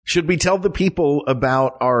Should we tell the people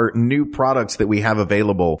about our new products that we have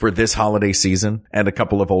available for this holiday season and a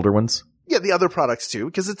couple of older ones? Yeah, the other products too,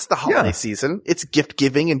 because it's the holiday season. It's gift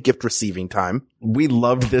giving and gift receiving time. We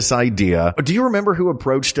loved this idea. Do you remember who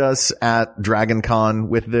approached us at Dragon Con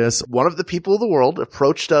with this? One of the people of the world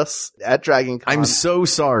approached us at Dragon Con. I'm so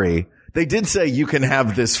sorry. They did say you can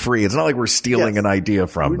have this free. It's not like we're stealing an idea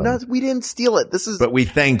from them. We didn't steal it. But we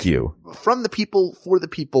thank you. From the people, for the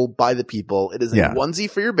people, by the people. It is a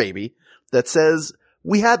onesie for your baby that says,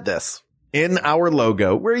 we had this. In our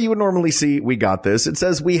logo, where you would normally see we got this, it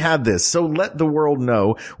says we had this. So let the world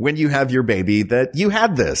know when you have your baby that you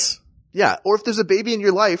had this. Yeah. Or if there's a baby in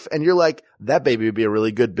your life and you're like, that baby would be a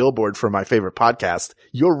really good billboard for my favorite podcast.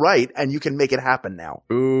 You're right. And you can make it happen now.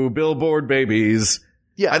 Ooh, billboard babies.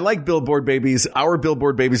 Yeah. I like billboard babies. Our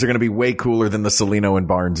billboard babies are going to be way cooler than the Celino and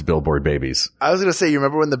Barnes billboard babies. I was going to say, you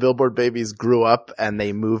remember when the billboard babies grew up and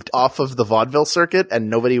they moved off of the vaudeville circuit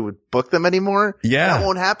and nobody would book them anymore? Yeah. That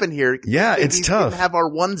won't happen here. Yeah, it's tough. We have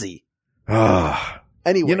our onesie.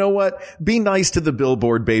 Anyway. You know what? Be nice to the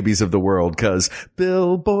billboard babies of the world, because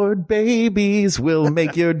billboard babies will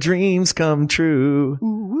make your dreams come true.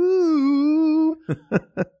 Ooh.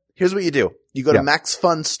 Here's what you do. You go to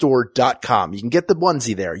maxfunstore.com. You can get the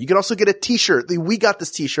onesie there. You can also get a t-shirt. We got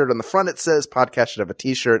this t-shirt. On the front it says podcast should have a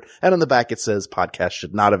t-shirt. And on the back it says podcast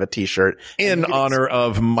should not have a t-shirt. In honor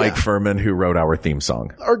of Mike Furman, who wrote our theme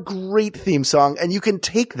song. Our great theme song. And you can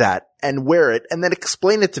take that and wear it and then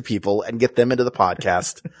explain it to people and get them into the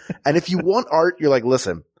podcast. And if you want art, you're like,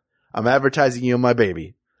 listen, I'm advertising you on my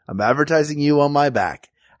baby. I'm advertising you on my back.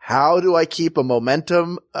 How do I keep a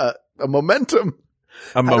momentum? How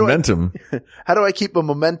do I keep a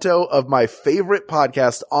memento of my favorite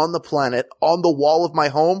podcast on the planet on the wall of my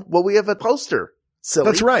home? Well, we have a poster. Silly.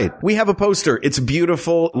 That's right. We have a poster. It's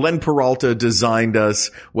beautiful. Len Peralta designed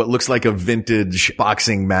us what looks like a vintage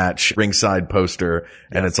boxing match ringside poster,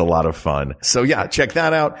 and it's a lot of fun. So yeah, check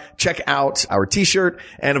that out. Check out our t-shirt.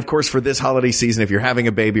 And of course, for this holiday season, if you're having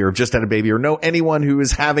a baby or have just had a baby or know anyone who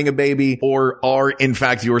is having a baby or are in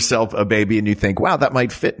fact yourself a baby and you think, wow, that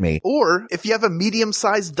might fit me. Or if you have a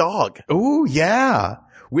medium-sized dog. Oh, yeah.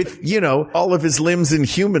 With, all of his limbs in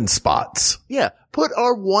human spots. Yeah. Put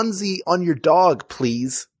our onesie on your dog,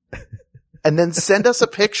 please. And then send us a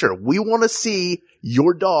picture. We want to see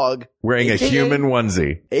your dog wearing a human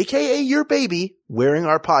onesie, aka your baby, wearing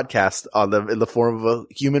our podcast in the form of a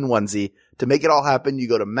human onesie. To make it all happen, you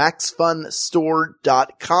go to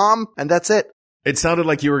maxfunstore.com and that's it. It sounded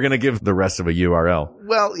like you were going to give the rest of a URL.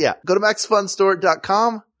 Well, yeah. Go to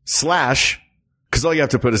maxfunstore.com / because all you have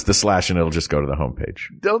to put is the / and it'll just go to the homepage.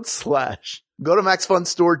 Don't /. Go to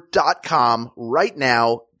maxfunstore.com right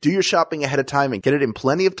now. Do your shopping ahead of time and get it in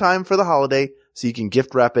plenty of time for the holiday so you can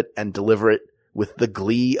gift wrap it and deliver it with the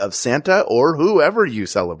glee of Santa or whoever you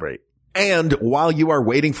celebrate. And while you are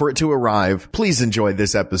waiting for it to arrive, please enjoy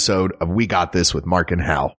this episode of We Got This with Mark and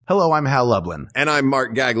Hal. Hello, I'm Hal Lublin. And I'm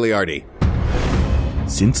Mark Gagliardi.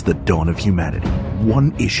 Since the dawn of humanity,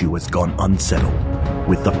 one issue has gone unsettled.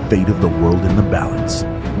 With the fate of the world in the balance,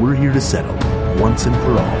 we're here to settle once and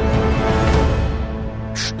for all.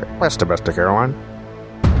 Mr. Caroline.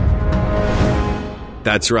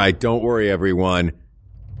 That's right. Don't worry, everyone.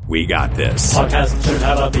 We got this. Podcast should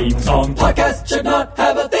have a theme song. Podcast should not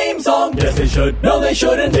have a theme song. Yes, they should. No, they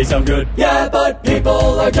shouldn't. They sound good. Yeah, but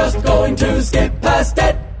people are just going to skip past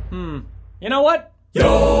it. You know what?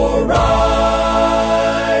 You're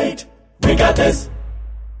right. We got this.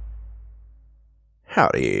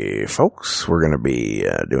 Howdy, folks. We're going to be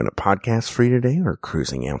doing a podcast for you today. Our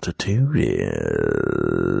cruising altitude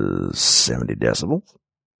is 70 decibels.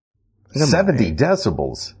 70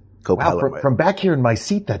 decibels? Wow, from back here in my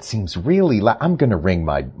seat, that seems really loud. I'm going to ring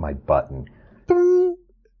my button. Can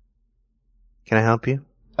I help you?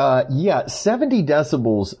 Yeah, 70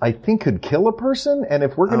 decibels, I think, could kill a person. And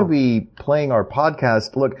if we're going to be playing our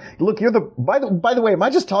podcast, look, you're by the way, am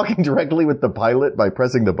I just talking directly with the pilot by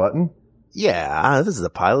pressing the button? Yeah, this is the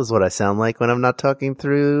pilot. This is what I sound like when I'm not talking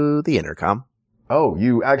through the intercom. Oh,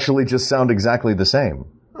 you actually just sound exactly the same.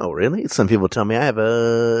 Oh, really? Some people tell me I have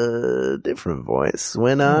a different voice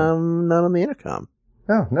when I'm not on the intercom.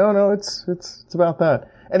 Oh, no, it's about that.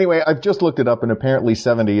 Anyway, I've just looked it up and apparently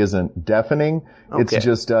 70 isn't deafening. Okay. It's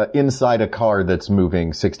just inside a car that's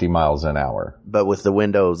moving 60 miles an hour. But with the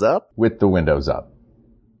windows up? With the windows up.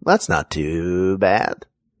 That's not too bad.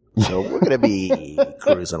 So we're going to be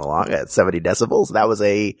cruising along at 70 decibels. That was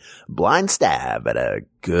a blind stab at a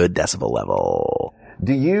good decibel level.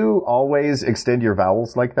 Do you always extend your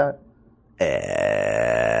vowels like that?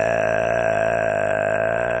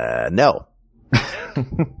 No.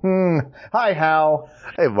 Hi, Hal.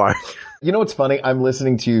 Hey, Mark. You know what's funny? I'm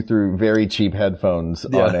listening to you through very cheap headphones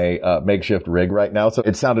on a makeshift rig right now, so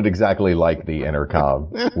it sounded exactly like the intercom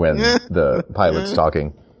when the pilot's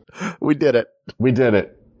talking. We did it. We did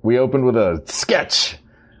it. We opened with a sketch.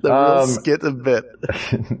 The real skit a bit.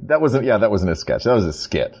 That wasn't a sketch. That was a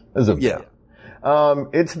skit. That was a bit.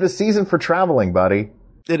 It's the season for traveling, buddy.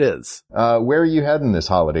 It is. Where are you heading this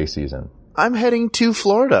holiday season? I'm heading to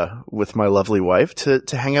Florida with my lovely wife to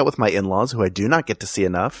hang out with my in-laws, who I do not get to see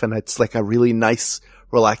enough. And it's like a really nice,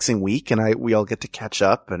 relaxing week, and we all get to catch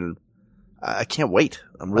up, and I can't wait.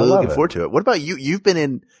 I'm really looking forward to it. What about you? You've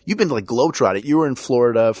been like globetrotting. You were in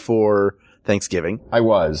Florida for Thanksgiving. I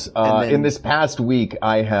was. In this past week,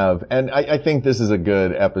 I have, and I think this is a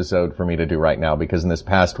good episode for me to do right now, because in this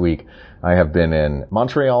past week, I have been in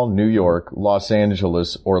Montreal, New York, Los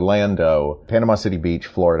Angeles, Orlando, Panama City Beach,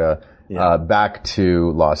 Florida, back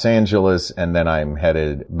to Los Angeles, and then I'm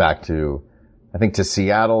headed back to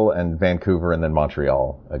Seattle and Vancouver and then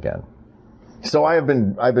Montreal again. So I've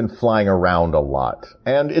been flying around a lot,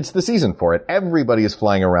 and it's the season for it. Everybody is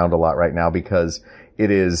flying around a lot right now because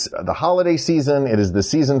it is the holiday season. It is the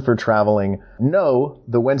season for traveling. No,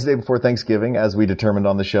 the Wednesday before Thanksgiving, as we determined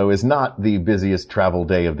on the show, is not the busiest travel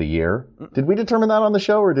day of the year. Did we determine that on the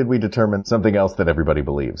show, or did we determine something else that everybody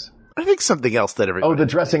believes? I think something else that everybody... Oh, the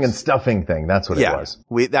dressing and stuffing thing. That's what it was.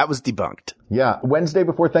 That was debunked. Yeah. Wednesday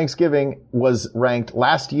before Thanksgiving was ranked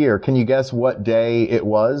last year. Can you guess what day it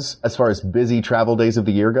was as far as busy travel days of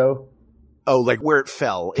the year go? Oh, like where it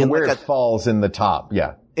fell. Where it falls in the top.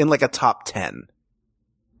 Yeah. In like a top 10.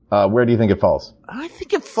 Where do you think it falls? I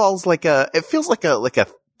think it falls it feels like a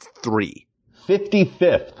 3.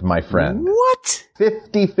 55th, my friend. What?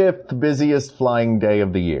 55th busiest flying day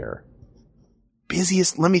of the year.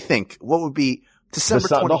 Busiest? Let me think. What would be December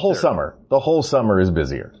 23rd? The whole summer. The whole summer is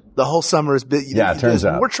busier. The whole summer is busy. Yeah, it turns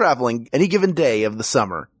out. We're traveling any given day of the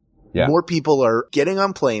summer. Yeah. More people are getting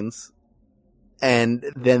on planes. And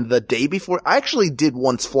then the day before, I actually did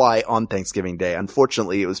once fly on Thanksgiving Day.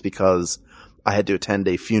 Unfortunately, it was because I had to attend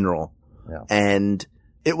a funeral. Yeah. And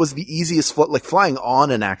it was the easiest flying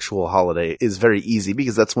on an actual holiday is very easy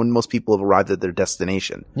because that's when most people have arrived at their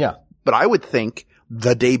destination. Yeah. But I would think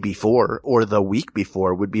the day before or the week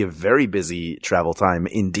before would be a very busy travel time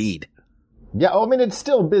indeed. Yeah, I mean, it's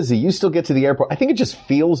still busy. You still get to the airport. I think it just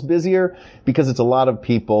feels busier because it's a lot of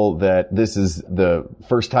people that this is the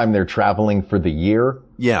first time they're traveling for the year.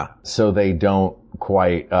 Yeah. So they don't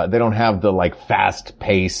quite, they don't have the like fast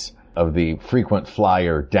pace of the frequent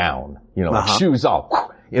flyer down, like shoes off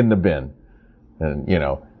in the bin and,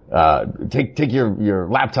 take your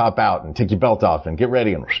laptop out and take your belt off and get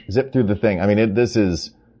ready and zip through the thing. I mean, this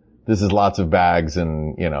is lots of bags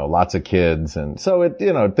and, lots of kids. And so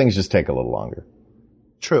things just take a little longer.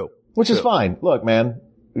 True. Which is fine. Look, man,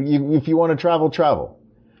 if you want to travel.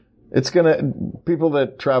 People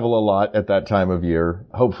that travel a lot at that time of year,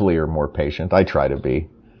 hopefully are more patient. I try to be.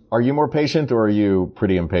 Are you more patient or are you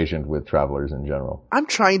pretty impatient with travelers in general? I'm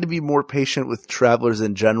trying to be more patient with travelers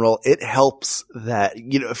in general. It helps that,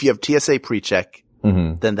 if you have TSA pre-check,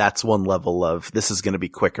 then that's one level of this is going to be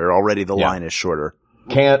quicker. Already the line is shorter.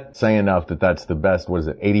 Can't say enough that that's the best. What is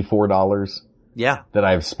it? $84? Yeah. That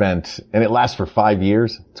I've spent, and it lasts for 5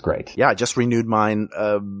 years. It's great. Yeah. I just renewed mine,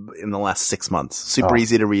 in the last 6 months. Super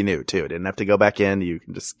easy to renew too. Didn't have to go back in. You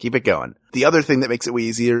can just keep it going. The other thing that makes it way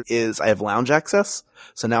easier is I have lounge access.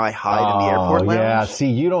 So now I hide in the airport lounge. Yeah. See,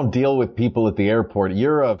 you don't deal with people at the airport.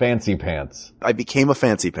 You're a fancy pants. I became a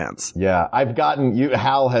fancy pants. Yeah.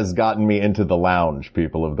 Hal has gotten me into the lounge,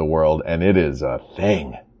 people of the world, and it is a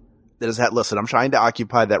thing. Listen, I'm trying to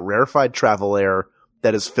occupy that rarefied travel air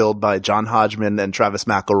that is filled by John Hodgman and Travis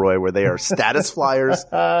McElroy, where they are status flyers,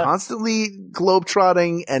 constantly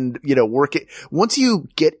globetrotting and, working. Once you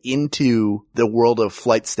get into the world of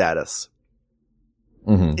flight status,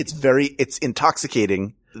 it's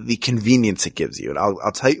intoxicating, the convenience it gives you. And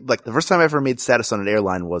I'll tell you, like the first time I ever made status on an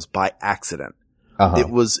airline was by accident. It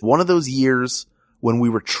was one of those years when we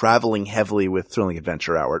were traveling heavily with Thrilling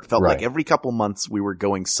Adventure Hour. It felt like every couple months we were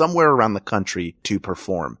going somewhere around the country to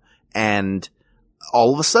perform. And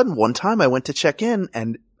all of a sudden, one time I went to check in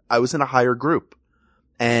and I was in a higher group.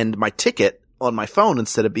 And my ticket on my phone,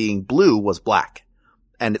 instead of being blue, was black.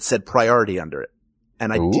 And it said priority under it.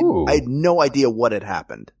 And I had no idea what had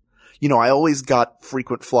happened. I always got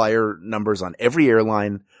frequent flyer numbers on every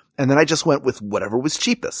airline. And then I just went with whatever was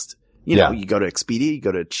cheapest. You go to Expedia, you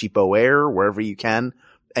go to Cheapo Air, wherever you can,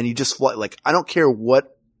 and you just fly. Like, I don't care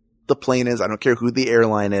what the plane is. I don't care who the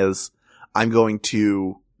airline is. I'm going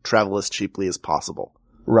to travel as cheaply as possible.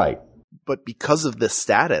 Right. But because of this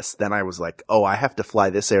status, then I was like, oh, I have to fly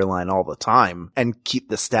this airline all the time and keep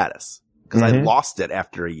the status because I lost it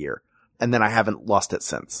after a year. And then I haven't lost it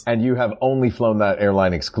since. And you have only flown that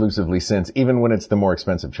airline exclusively since, even when it's the more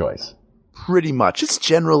expensive choice. Pretty much. It's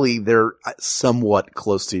generally, they're somewhat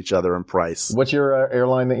close to each other in price. What's your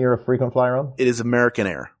airline that you're a frequent flyer on? It is American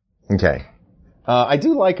Air. Okay. I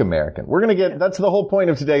do like American. That's the whole point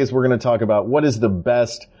of today is we're going to talk about what is the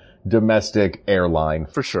best domestic airline.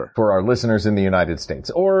 For sure. For our listeners in the United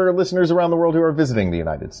States or listeners around the world who are visiting the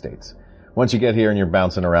United States. Once you get here and you're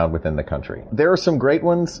bouncing around within the country. There are some great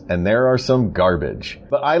ones and there are some garbage.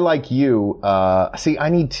 But I, like you, I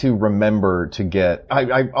need to remember to get,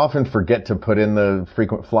 I often forget to put in the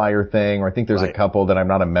frequent flyer thing, or I think there's a couple that I'm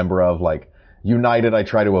not a member of, like United I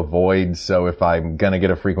try to avoid. So if I'm gonna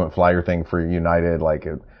get a frequent flyer thing for United, like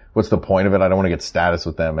what's the point of it? I don't want to get status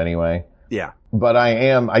with them anyway. Yeah. But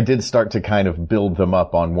I did start to kind of build them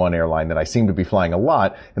up on one airline that I seem to be flying a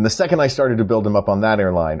lot. And the second I started to build them up on that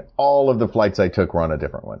airline, all of the flights I took were on a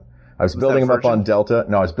different one. I was building them up on Delta.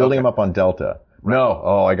 No, I was building them up on Delta. Right. No.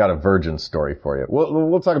 Oh, I got a Virgin story for you.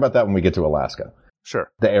 We'll talk about that when we get to Alaska. Sure.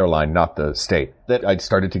 The airline, not the state. That I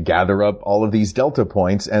started to gather up all of these Delta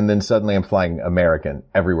points, and then suddenly I'm flying American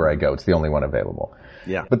everywhere I go. It's the only one available.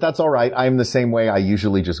 Yeah. But that's all right. I'm the same way. I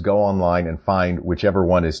usually just go online and find whichever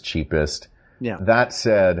one is cheapest. Yeah. That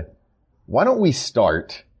said, why don't we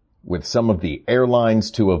start with some of the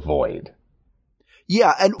airlines to avoid?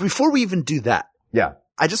 Yeah. And before we even do that. Yeah.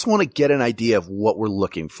 I just want to get an idea of what we're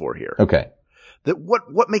looking for here. Okay. That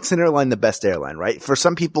what makes an airline the best airline, right? For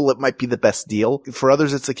some people, it might be the best deal. For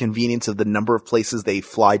others, it's the convenience of the number of places they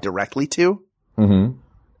fly directly to. Mm-hmm.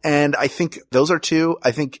 And I think those are two.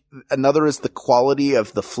 I think another is the quality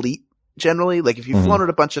of the fleet generally. Like if you've flown it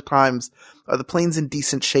a bunch of times, are the planes in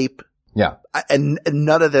decent shape? Yeah. And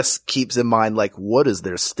none of this keeps in mind, like, what is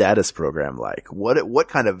their status program like? What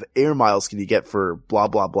kind of air miles can you get for blah,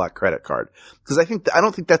 blah, blah credit card? Because I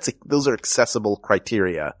don't think those are accessible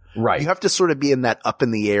criteria. Right. You have to sort of be in that up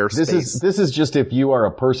in the air space. This is just if you are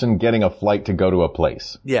a person getting a flight to go to a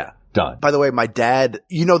place. Yeah. Done. By the way, my dad,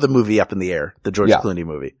 you know the movie Up in the Air, the George Clooney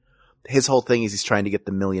movie. His whole thing is he's trying to get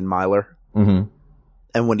the $1 million miler. Mm-hmm.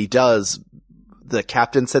 And when he does, the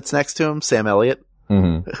captain sits next to him, Sam Elliott.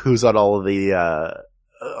 Mm-hmm. Who's on all of the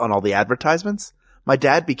on all the advertisements. My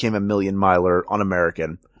dad became a $1 million miler on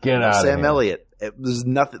American. Get out of Sam here. Elliott. It was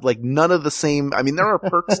nothing, like none of the same. I mean, there are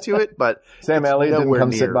perks to it, but Sam Elliott didn't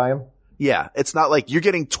come sit by him. Yeah, it's not like you're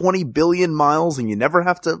getting 20 billion miles and you never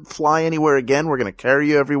have to fly anywhere again. We're going to carry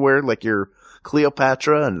you everywhere like you're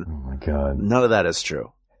Cleopatra, and oh my God, none of that is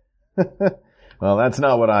true. Well, that's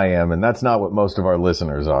not what I am, and that's not what most of our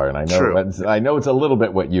listeners are. And I know it's a little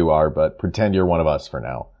bit what you are, but pretend you're one of us for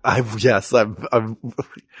now. I'm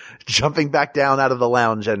jumping back down out of the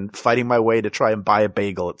lounge and fighting my way to try and buy a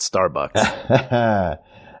bagel at Starbucks. A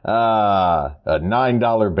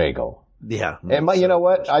 $9 bagel. Yeah. And you know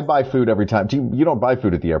what? I buy food every time. You don't buy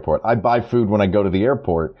food at the airport. I buy food when I go to the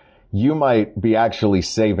airport. You might be actually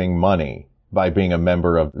saving money by being a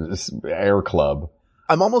member of this Air Club.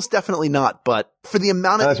 I'm almost definitely not, but for the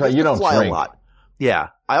amount of that's right. You don't fly drink a lot. Yeah.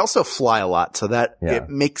 I also fly a lot, so that it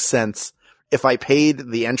makes sense. If I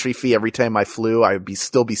paid the entry fee every time I flew, I would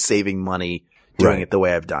still be saving money doing it the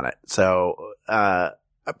way I've done it. So,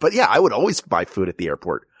 but yeah, I would always buy food at the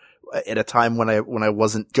airport at a time when I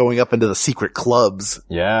wasn't going up into the secret clubs.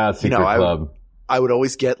 Yeah, secret club. I would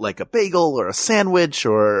always get like a bagel or a sandwich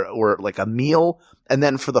or like a meal. And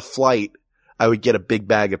then for the flight, I would get a big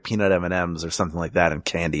bag of peanut M&Ms or something like that and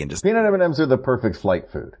candy and just. Peanut M&Ms are the perfect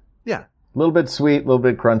flight food. Yeah. A little bit sweet, a little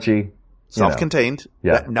bit crunchy. Self-contained.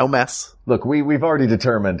 Yeah. No mess. Look, we've already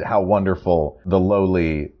determined how wonderful the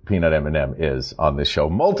lowly peanut M&M is on this show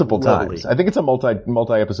multiple times. I think it's a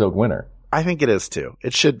multi-episode winner. I think it is too.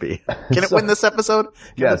 It should be. Can it win this episode?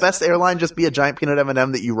 Can the best airline just be a giant peanut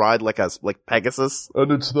M&M that you ride like Pegasus?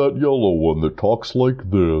 And it's that yellow one that talks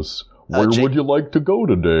like this. Where would you like to go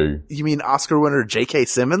today? You mean Oscar winner J.K.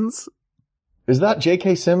 Simmons? Is that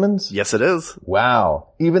J.K. Simmons? Yes, it is. Wow.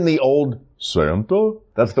 Even the old Santa?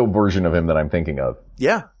 That's the version of him that I'm thinking of.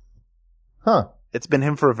 Yeah. Huh. It's been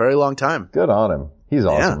him for a very long time. Good on him. He's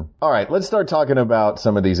awesome. Yeah. All right, let's start talking about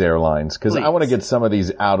some of these airlines, because I want to get some of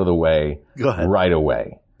these out of the way right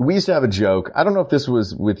away. We used to have a joke. I don't know if this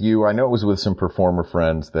was with you, or I know it was with some performer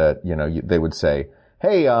friends that, they would say,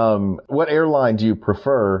 hey, what airline do you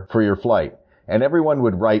prefer for your flight? And everyone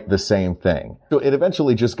would write the same thing. So it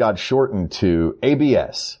eventually just got shortened to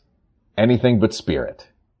ABS, anything but Spirit.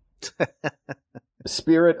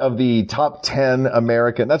 Spirit of the top 10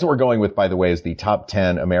 American, that's what we're going with, by the way, is the top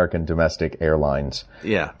 10 American domestic airlines.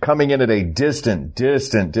 Yeah. Coming in at a distant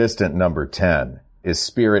number 10 is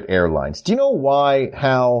Spirit Airlines. Do you know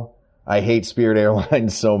how I hate Spirit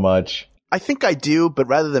Airlines so much? I think I do, but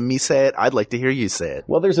rather than me say it, I'd like to hear you say it.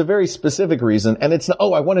 Well, there's a very specific reason, and it's,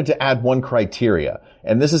 I wanted to add one criteria.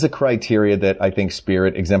 And this is a criteria that I think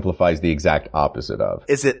Spirit exemplifies the exact opposite of.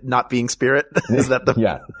 Is it not being Spirit? Is that the...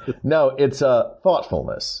 Yeah. No, it's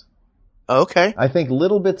thoughtfulness. Okay. I think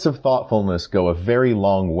little bits of thoughtfulness go a very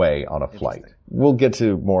long way on a flight. We'll get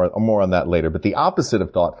to more on that later, but the opposite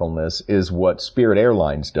of thoughtfulness is what Spirit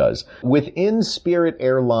Airlines does. Within Spirit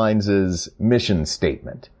Airlines' mission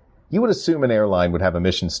statement, you would assume an airline would have a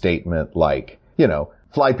mission statement like,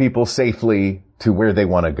 fly people safely to where they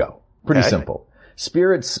want to go. Pretty simple.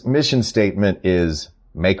 Spirit's mission statement is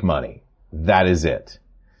make money. That is it.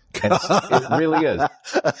 And it really is.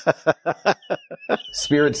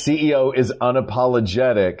 Spirit's CEO is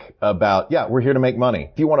unapologetic about, we're here to make money.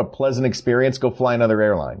 If you want a pleasant experience, go fly another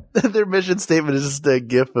airline. Their mission statement is just a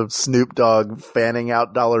gif of Snoop Dogg fanning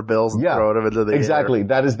out dollar bills and throwing them into the exactly. air.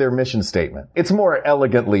 That is their mission statement. It's more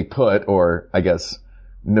elegantly put, or I guess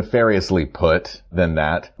nefariously put than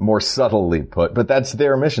that, more subtly put, but that's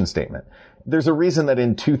their mission statement. There's a reason that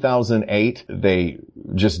in 2008, they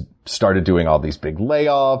just started doing all these big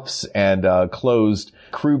layoffs and closed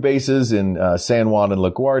crew bases in San Juan and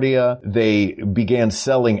LaGuardia. They began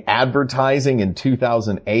selling advertising in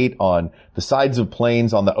 2008 on the sides of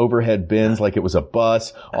planes, on the overhead bins like it was a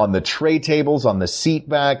bus, on the tray tables, on the seat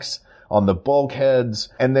backs, on the bulkheads.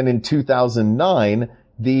 And then in 2009,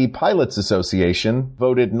 the Pilots Association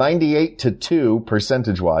voted 98-2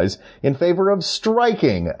 percentage-wise in favor of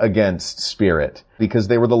striking against Spirit because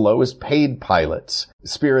they were the lowest paid pilots.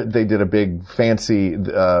 Spirit, they did a big fancy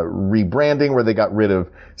rebranding where they got rid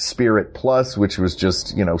of Spirit Plus, which was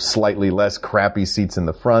just, slightly less crappy seats in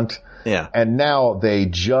the front. Yeah. And now they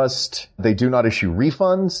do not issue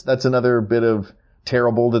refunds. That's another bit of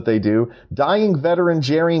terrible that they do. Dying veteran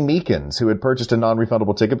Jerry Meekins, who had purchased a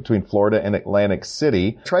non-refundable ticket between Florida and Atlantic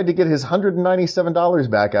City, tried to get his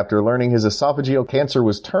 $197 back after learning his esophageal cancer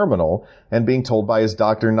was terminal and being told by his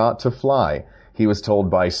doctor not to fly. He was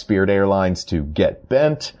told by Spirit Airlines to get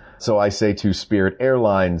bent. So I say to Spirit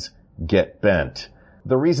Airlines, get bent.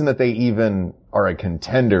 The reason that they even are a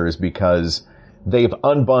contender is because they've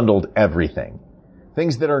unbundled everything.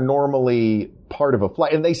 Things that are normally part of a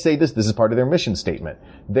flight, and they say this is part of their mission statement.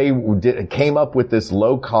 They came up with this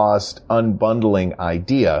low-cost unbundling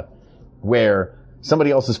idea where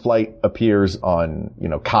somebody else's flight appears on,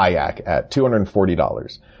 Kayak at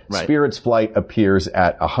 $240. Right. Spirit's flight appears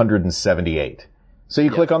at $178. So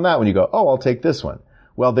you click on that one, you go, I'll take this one.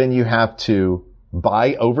 Well, then you have to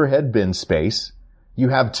buy overhead bin space. You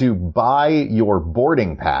have to buy your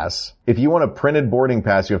boarding pass. If you want a printed boarding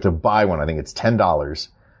pass, you have to buy one. I think it's $10.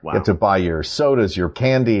 Wow. You have to buy your sodas, your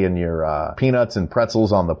candy, and your peanuts and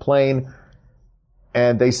pretzels on the plane.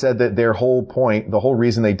 And they said that their whole point, the whole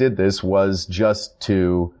reason they did this was just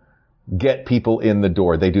to get people in the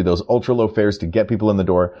door. They do those ultra low fares to get people in the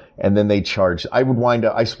door, and then they charge. I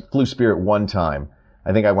flew Spirit one time.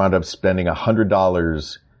 I think I wound up spending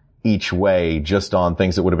 $100 each way just on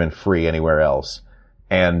things that would have been free anywhere else.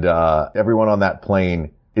 And everyone on that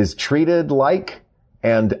plane is treated like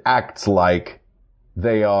and acts like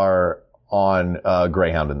they are on a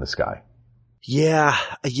Greyhound in the sky. Yeah,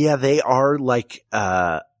 they are like,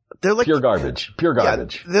 they're like pure garbage. Yeah,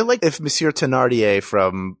 they're like if Monsieur Thénardier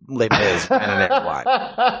from Les Mis ran an airline.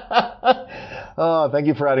 Oh, thank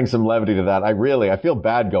you for adding some levity to that. I feel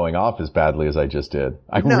bad going off as badly as I just did.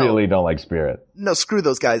 I really don't like Spirit. No, screw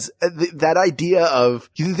those guys. That idea of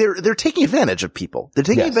they're taking advantage of people. They're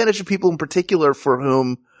taking advantage of people in particular for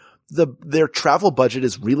whom their travel budget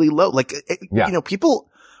is really low. Like, people,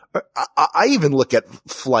 I even look at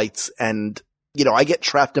flights and, I get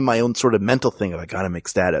trapped in my own sort of mental thing of I gotta make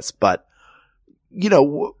status. But,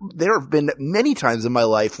 there have been many times in my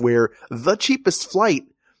life where the cheapest flight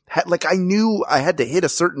I knew I had to hit a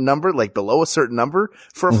certain number, like below a certain number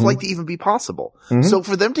for a flight to even be possible. Mm-hmm. So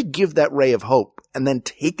for them to give that ray of hope and then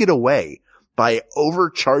take it away by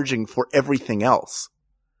overcharging for everything else,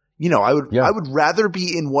 I would rather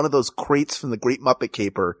be in one of those crates from the Great Muppet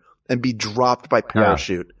Caper and be dropped by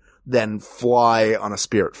parachute than fly on a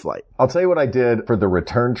Spirit flight. I'll tell you what I did for the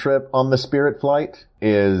return trip on the Spirit flight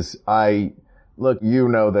is look,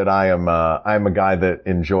 that I'm a guy that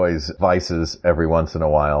enjoys vices every once in a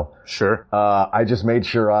while. Sure. I just made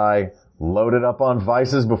sure I loaded up on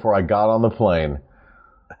vices before I got on the plane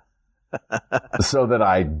so that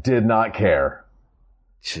I did not care.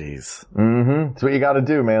 Jeez. Mm-hmm. That's what you gotta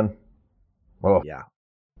do, man. Oh. Yeah.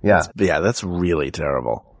 Yeah. That's really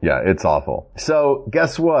terrible. Yeah, it's awful. So,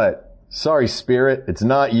 guess what? Sorry, Spirit. It's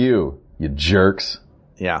not you jerks.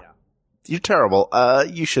 Yeah. You're terrible.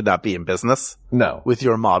 You should not be in business. No. With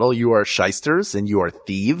your model, you are shysters and you are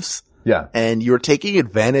thieves. Yeah. And you're taking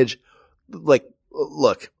advantage, like,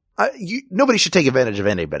 look, nobody should take advantage of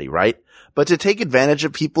anybody, right? But to take advantage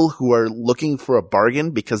of people who are looking for a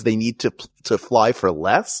bargain because they need to fly for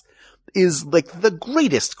less is like the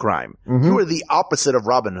greatest crime. Mm-hmm. You are the opposite of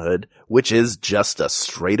Robin Hood, which is just a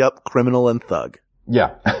straight up criminal and thug.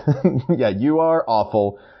 Yeah. Yeah, you are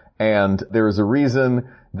awful. And there is a reason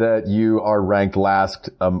that you are ranked last.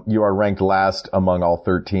 You are ranked last among all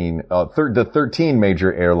 13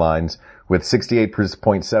 major airlines, with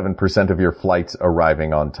 68.7% of your flights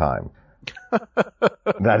arriving on time.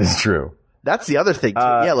 That is true. That's the other thing too.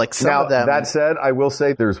 Yeah, like some now, of them. That said, I will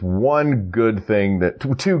say there's two good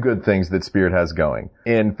things that Spirit has going.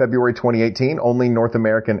 In February 2018, only North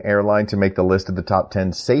American airline to make the list of the top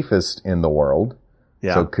 10 safest in the world.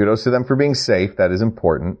 Yeah. So kudos to them for being safe. That is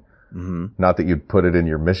important. Mm-hmm. Not that you'd put it in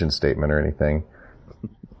your mission statement or anything.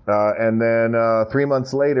 And then 3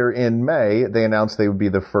 months later, in May, they announced they would be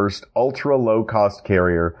the first ultra low-cost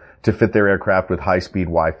carrier to fit their aircraft with high-speed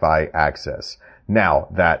Wi-Fi access. Now,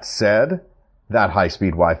 that said, that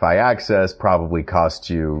high-speed Wi-Fi access probably costs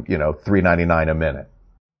you, $3.99 a minute.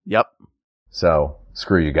 Yep. So,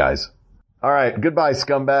 screw you guys. All right, goodbye,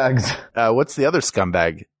 scumbags. What's the other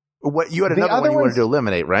scumbag? What you had another one you wanted to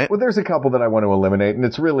eliminate, right? Well, there's a couple that I want to eliminate, and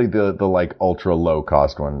it's really the like ultra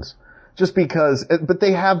low-cost ones. Just because, but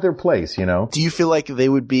they have their place, Do you feel like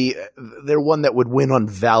they're one that would win on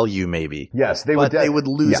value, maybe? Yes, they would. But they would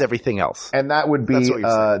lose everything else. And that would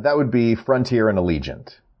be Frontier and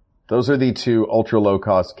Allegiant. Those are the two ultra low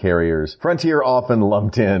cost carriers. Frontier often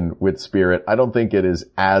lumped in with Spirit. I don't think it is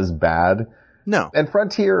as bad. No. And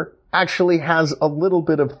Frontier actually has a little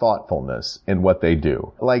bit of thoughtfulness in what they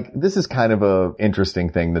do. Like, this is kind of a interesting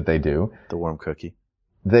thing that they do. The warm cookie.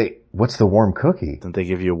 What's the warm cookie? Don't they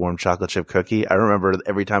give you a warm chocolate chip cookie? I remember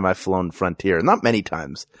every time I've flown Frontier, not many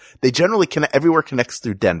times, they generally everywhere connects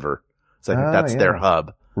through Denver. So I think that's their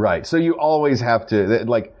hub. Right. So you always have to,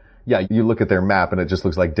 you look at their map and it just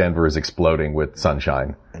looks like Denver is exploding with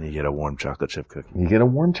sunshine. And you get a warm chocolate chip cookie. You get a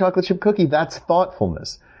warm chocolate chip cookie. That's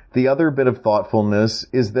thoughtfulness. The other bit of thoughtfulness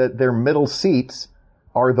is that their middle seats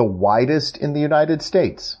are the widest in the United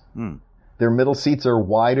States. Their middle seats are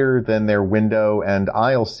wider than their window and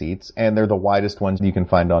aisle seats, and they're the widest ones you can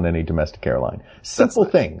find on any domestic airline. Simple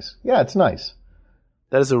things. Yeah, it's nice.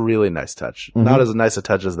 That is a really nice touch. Mm-hmm. Not as nice a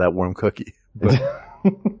touch as that warm cookie. But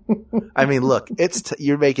I mean, look,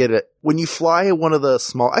 you're making it, when you fly one of the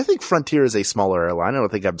I think Frontier is a smaller airline. I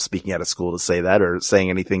don't think I'm speaking out of school to say that or saying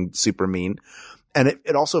anything super mean. And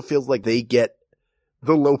it also feels like they get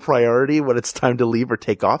the low priority when it's time to leave or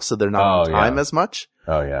take off, so they're not on time as much.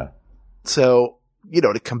 Oh, yeah. So,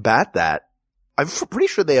 to combat that, I'm pretty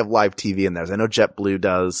sure they have live TV in theirs. I know JetBlue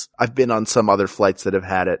does. I've been on some other flights that have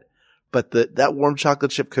had it. But that warm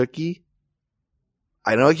chocolate chip cookie,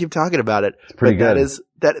 I know I keep talking about it, it's pretty but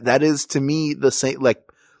good. that is to me the same, like,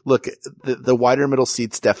 look, the wider middle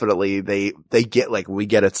seats definitely, they get, like, we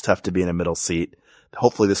get it's tough to be in a middle seat.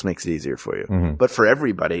 Hopefully this makes it easier for you. Mm-hmm. But for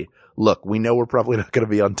everybody, look, we know we're probably not going to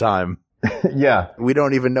be on time. Yeah. We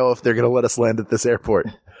don't even know if they're going to let us land at this airport.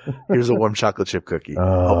 Here's a warm chocolate chip cookie.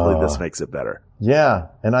 Hopefully this makes it better. Yeah.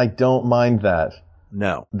 And I don't mind that.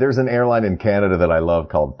 No. There's an airline in Canada that I love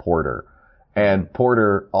called Porter. And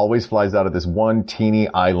Porter always flies out of this one teeny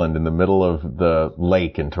island in the middle of the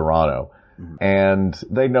lake in Toronto. Mm-hmm. And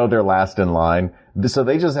they know they're last in line. So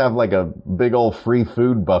they just have like a big old free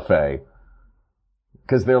food buffet.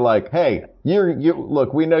 Cause they're like, hey,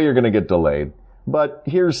 look, we know you're going to get delayed, but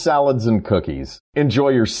here's salads and cookies. Enjoy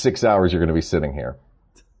your 6 hours you're going to be sitting here.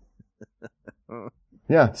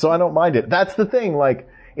 Yeah. So I don't mind it. That's the thing. Like,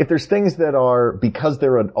 if there's things that are, because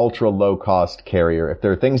they're an ultra low cost carrier, if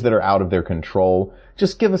there are things that are out of their control,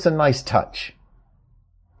 just give us a nice touch.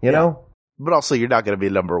 You know? But also, you're not going to be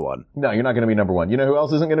number one. No, you're not going to be number one. You know who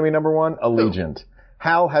else isn't going to be number one? Allegiant.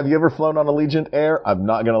 Hal, have you ever flown on Allegiant Air? I'm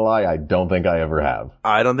not going to lie. I don't think I ever have.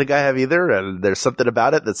 I don't think I have either. And there's something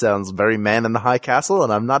about it that sounds very Man in the High Castle,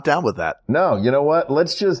 and I'm not down with that. No, you know what?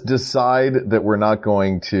 Let's just decide that we're not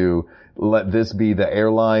going to let this be the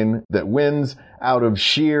airline that wins out of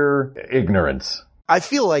sheer ignorance. I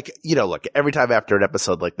feel like, look, every time after an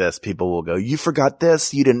episode like this, people will go, you forgot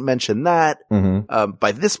this, you didn't mention that. Mm-hmm.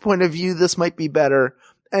 By this point of view, this might be better.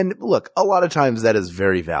 And look, a lot of times that is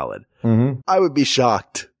very valid. Mm-hmm. I would be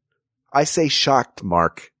shocked. I say shocked,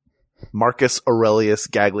 Marcus Aurelius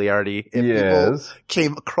Gagliardi. If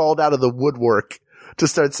people crawled out of the woodwork to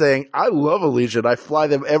start saying, I love Allegiant. I fly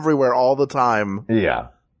them everywhere all the time. Yeah.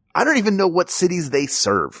 I don't even know what cities they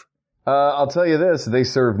serve. I'll tell you this. They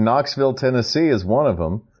serve Knoxville, Tennessee is one of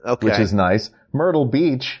them, which is nice. Myrtle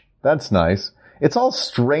Beach, that's nice. It's all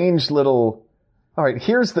strange little All right,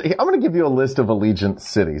 I'm going to give you a list of Allegiant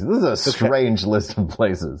cities. This is a strange list of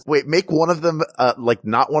places. Wait, make one of them,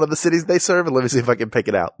 not one of the cities they serve, and let me see if I can pick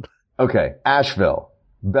it out. Okay, Asheville,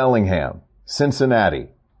 Bellingham, Cincinnati,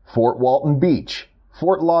 Fort Walton Beach,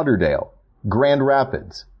 Fort Lauderdale, Grand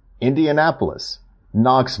Rapids, Indianapolis,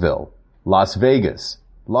 Knoxville, Las Vegas,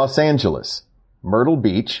 Los Angeles, Myrtle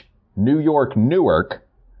Beach, New York, Newark,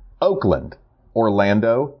 Oakland,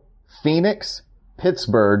 Orlando, Phoenix,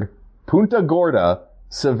 Pittsburgh, Punta Gorda,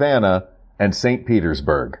 Savannah, and St.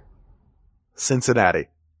 Petersburg. Cincinnati.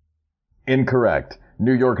 Incorrect.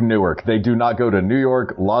 New York, Newark. They do not go to New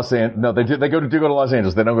York, they go to Los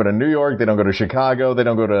Angeles. They don't go to New York. They don't go to Chicago. They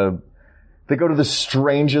go to the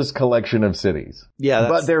strangest collection of cities. Yeah.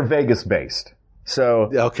 But they're Vegas based. So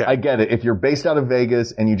okay. I get it. If you're based out of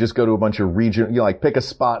Vegas and you just go to a bunch of region, pick a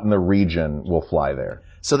spot in the region, we'll fly there.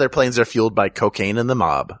 So their planes are fueled by cocaine and the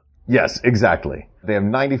mob. Yes, exactly. They have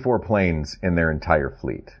 94 planes in their entire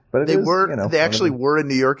fleet. But they actually were a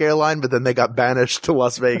New York airline, but then they got banished to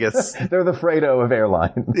Las Vegas. They're the Fredo of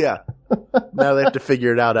airlines. Yeah. Now they have to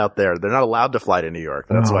figure it out there. They're not allowed to fly to New York.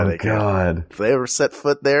 That's why they can't. God. If they ever set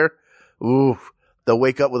foot there, they'll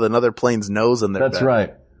wake up with another plane's nose in their bed. That's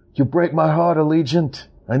right. You break my heart, Allegiant.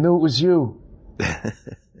 I knew it was you.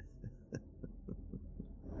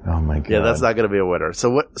 Oh my God. Yeah, that's not going to be a winner. So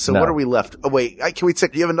what are we left? Oh, wait, can we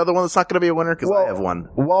check? Do you have another one that's not going to be a winner? Because I have one.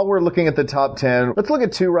 While we're looking at the top 10, let's look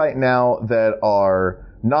at two right now that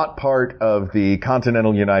are not part of the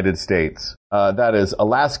continental United States. That is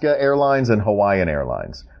Alaska Airlines and Hawaiian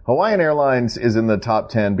Airlines. Hawaiian Airlines is in the top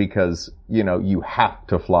 10 because, you have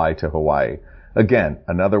to fly to Hawaii. Again,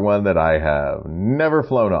 another one that I have never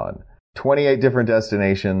flown on. 28 different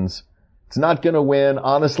destinations. It's not going to win.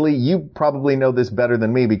 Honestly, you probably know this better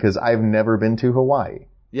than me because I've never been to Hawaii.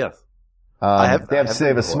 Yes. They have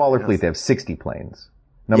a smaller fleet. They have 60 planes.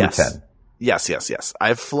 Number 10. Yes.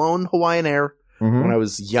 I've flown Hawaiian Air when I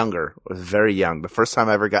was younger. I was very young. The first time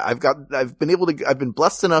I ever I've been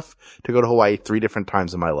blessed enough to go to Hawaii 3 different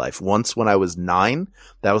times in my life. Once when I was 9,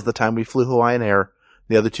 that was the time we flew Hawaiian Air.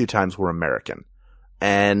 The other 2 times were American.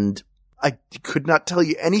 And I could not tell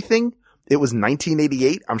you anything. It was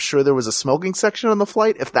 1988. I'm sure there was a smoking section on the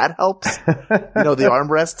flight, if that helps. The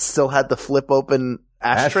armrests still had the flip open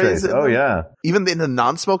ashtrays. Oh, yeah. Even in the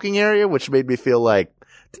non-smoking area, which made me feel like,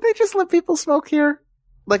 did they just let people smoke here?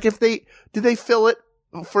 Like do they fill it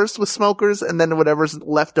first with smokers and then whatever's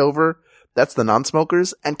left over, that's the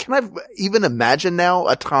non-smokers? And can I even imagine now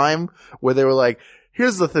a time where they were like,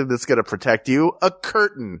 here's the thing that's going to protect you, a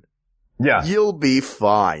curtain. Yeah. You'll be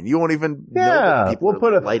fine. You won't even know that people we'll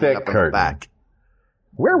put a lighting thick up on curtain. the back.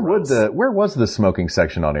 Where was the smoking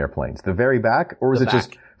section on airplanes? The very back? Or was it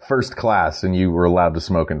just first class and you were allowed to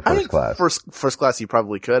smoke in first class? First class you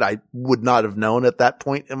probably could. I would not have known at that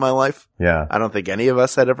point in my life. Yeah. I don't think any of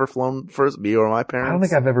us had ever flown first, me or my parents. I don't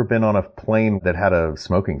think I've ever been on a plane that had a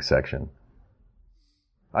smoking section.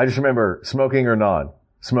 I just remember smoking or non.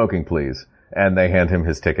 Smoking, please. And they hand him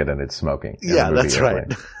his ticket and it's smoking. Yeah, that's right.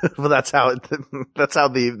 Well, that's how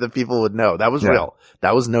the people would know. That was real.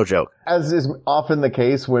 That was no joke. As is often the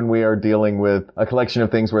case when we are dealing with a collection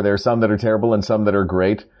of things where there are some that are terrible and some that are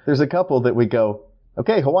great. There's a couple that we go,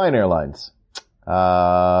 okay, Hawaiian Airlines.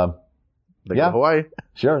 Go to Hawaii.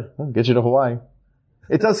 Sure. I'll get you to Hawaii.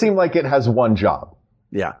 It does seem like it has one job.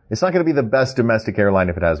 Yeah. It's not going to be the best domestic airline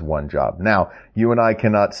if it has one job. Now, you and I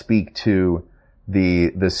cannot speak to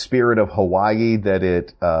the spirit of Hawaii that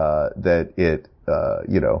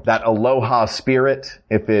aloha spirit,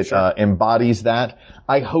 if it embodies that.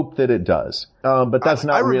 I hope that it does. But that's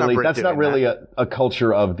not really a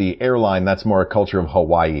culture of the airline. That's more a culture of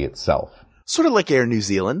Hawaii itself. Sort of like Air New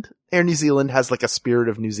Zealand. Air New Zealand has like a spirit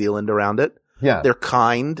of New Zealand around it. Yeah. They're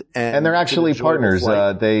kind and they're actually partners.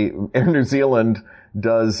 Air New Zealand,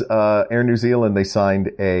 they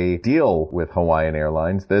signed a deal with Hawaiian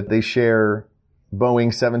Airlines that they share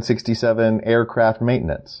Boeing 767 aircraft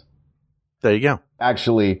maintenance. There you go.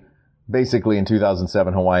 Actually, basically in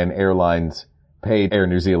 2007, Hawaiian Airlines paid Air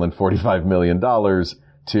New Zealand $45 million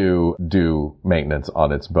to do maintenance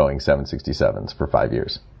on its Boeing 767s for 5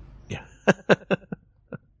 years. Yeah.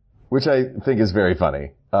 Which I think is very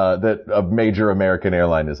funny, that a major American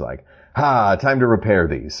airline is like, time to repair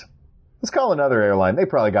these. Let's call another airline. They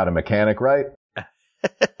probably got a mechanic, right?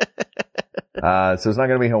 So it's not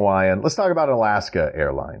going to be Hawaiian. Let's talk about Alaska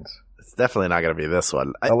Airlines. It's definitely not going to be this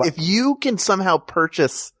one. If you can somehow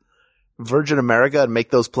purchase Virgin America and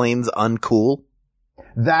make those planes uncool.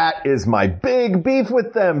 That is my big beef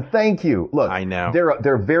with them. Thank you. Look, I know.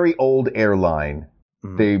 They're a very old airline.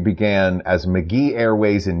 They began as McGee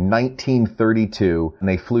Airways in 1932, and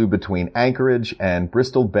they flew between Anchorage and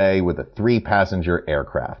Bristol Bay with a 3-passenger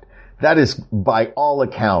aircraft. That is, by all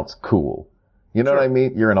accounts, cool. You know what I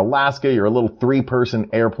mean? You're in Alaska, you're a little 3-person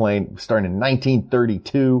airplane starting in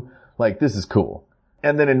 1932. Like, this is cool.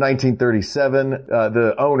 And then in 1937,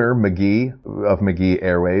 the owner, McGee, of McGee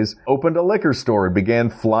Airways, opened a liquor store and began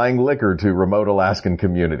flying liquor to remote Alaskan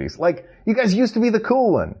communities. Like, you guys used to be the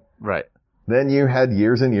cool one. Right. Then you had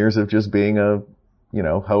years and years of just being a,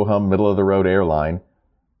 ho-hum, middle-of-the-road airline.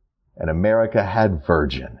 And America had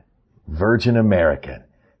Virgin. Virgin American.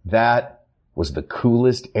 That was the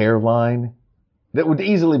coolest airline. That would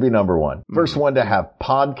easily be number one. First one to have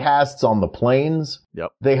podcasts on the planes. Yep.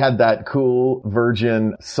 They had that cool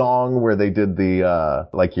Virgin song where they did the,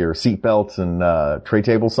 like your seatbelts and, tray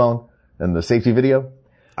table song and the safety video.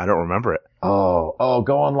 I don't remember it. Oh,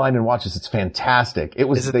 go online and watch this. It's fantastic.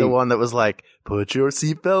 Is it the one that was like, put your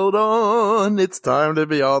seatbelt on, it's time to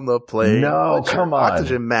be on the plane. No, Put come your on.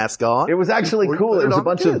 oxygen mask on. It was actually Or you cool. put It was on a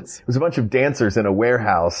bunch kids. of, dancers in a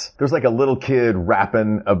warehouse. There was like a little kid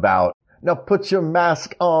rapping about, now put your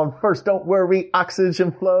mask on first. Don't worry.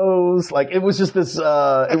 Oxygen flows. Like, it was just this,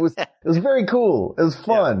 it was very cool. It was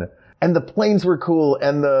fun. Yeah. And the planes were cool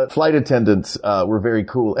and the flight attendants, were very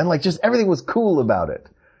cool. And like, just everything was cool about it.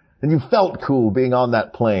 And you felt cool being on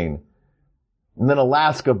that plane. And then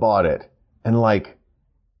Alaska bought it. And like,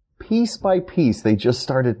 piece by piece, they just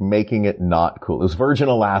started making it not cool. It was Virgin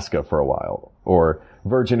Alaska for a while. Or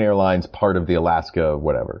Virgin Airlines, part of the Alaska,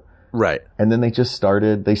 whatever. Right. And then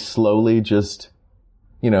they slowly just,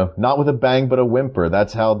 not with a bang, but a whimper.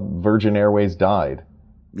 That's how Virgin Airways died.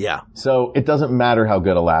 Yeah. So it doesn't matter how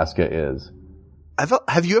good Alaska is.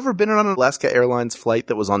 Have you ever been on an Alaska Airlines flight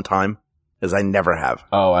that was on time? Because I never have.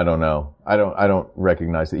 Oh, I don't know. I don't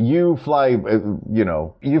recognize it. You fly,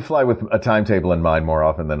 you fly with a timetable in mind more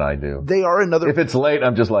often than I do. They are another. If it's late,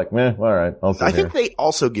 I'm just like, all right, I'll sit I here. think they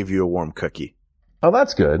also give you a warm cookie. Oh,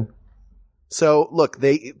 that's good. So look,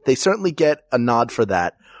 they certainly get a nod for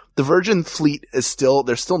that. The Virgin fleet is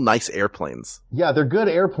they're still nice airplanes. Yeah, they're good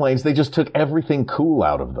airplanes. They just took everything cool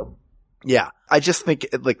out of them. Yeah. I just think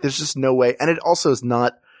like there's just no way. And it also is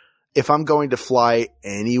not, if I'm going to fly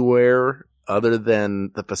anywhere other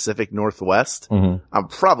than the Pacific Northwest, I'm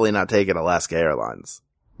probably not taking Alaska Airlines.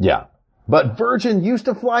 Yeah. But Virgin used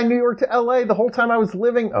to fly New York to LA the whole time I was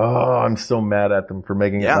living. Oh, I'm so mad at them for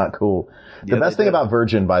making it not cool. The best thing about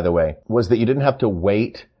Virgin, by the way, was that you didn't have to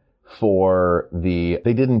wait for they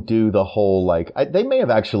didn't do the whole, they may have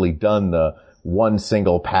actually done the one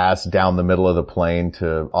single pass down the middle of the plane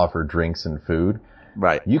to offer drinks and food.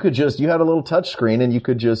 Right. You had a little touch screen and you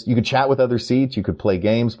could chat with other seats, you could play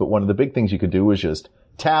games, but one of the big things you could do was just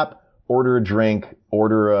tap, order a drink,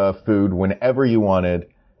 order a food whenever you wanted,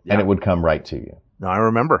 and it would come right to you. No, I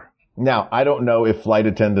remember. Now, I don't know if flight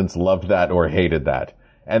attendants loved that or hated that.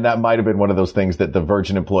 And that might have been one of those things that the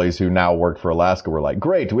Virgin employees who now work for Alaska were like,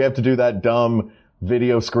 great, do we have to do that dumb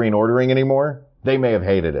video screen ordering anymore? They may have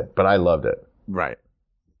hated it, but I loved it. Right.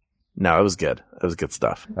 No, it was good. It was good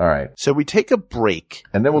stuff. All right. So we take a break.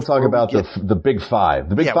 And then we'll talk about the big five.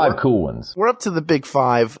 The big five cool ones. We're up to the big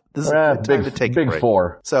five. This is a good time to take a break. Big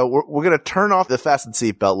four. So we're going to turn off the fasten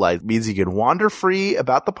seatbelt light. It means you can wander free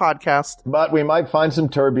about the podcast. But we might find some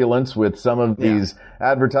turbulence with some of these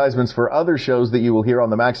advertisements for other shows that you will hear on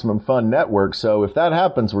the Maximum Fun Network. So if that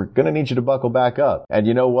happens, we're going to need you to buckle back up. And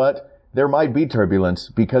you know what? There might be turbulence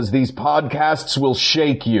because these podcasts will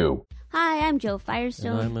shake you. Hi, I'm Joe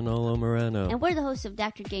Firestone. And I'm Manolo Moreno. And we're the hosts of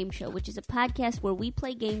Dr. Game Show, which is a podcast where we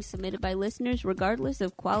play games submitted by listeners regardless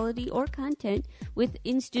of quality or content, with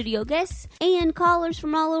in-studio guests and callers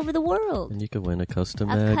from all over the world. And you can win a custom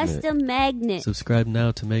magnet. Subscribe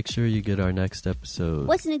now to make sure you get our next episode.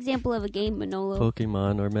 What's an example of a game, Manolo?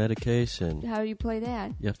 Pokemon or medication. How do you play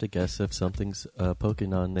that? You have to guess if something's a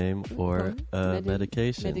Pokemon name or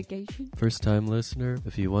medication. First-time listener,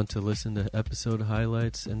 if you want to listen to episode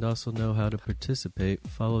highlights and also know how to participate,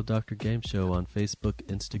 follow Dr. Game Show on Facebook,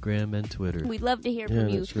 Instagram, and Twitter. We'd love to hear from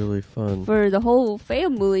you. Yeah, it's really fun. For the whole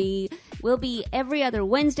family. We'll be every other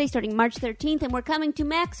Wednesday starting March 13th, and we're coming to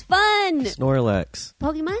Max Fun! Snorlax.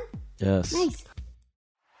 Pokemon? Yes. Nice.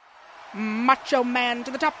 Macho Man to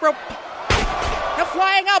the top rope. The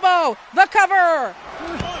flying elbow. The cover.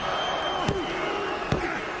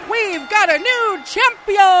 We've got a new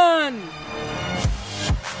champion.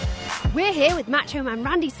 We're here with Macho Man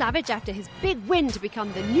Randy Savage after his big win to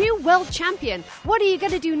become the new world champion. What are you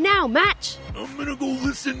going to do now, Match? I'm gonna go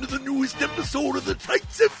listen to the newest episode of the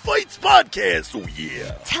Tights and Fights podcast, oh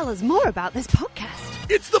yeah. Tell us more about this podcast.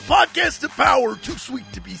 It's the podcast of power, too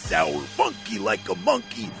sweet to be sour, funky like a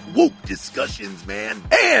monkey, woke discussions, man,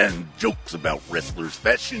 and jokes about wrestlers'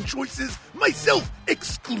 fashion choices, myself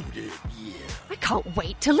excluded, yeah. I can't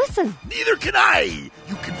wait to listen. Neither can I.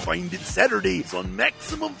 You can find it Saturdays on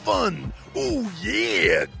Maximum Fun. Oh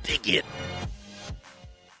yeah, dig it.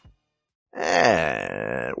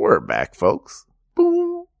 And we're back, folks.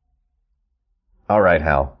 Boom. All right,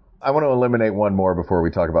 Hal. I want to eliminate one more before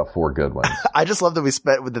we talk about 4 good ones. I just love that we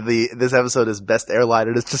spent with this episode is best airline,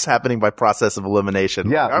 and it's just happening by process of elimination.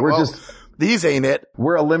 Yeah, these ain't it.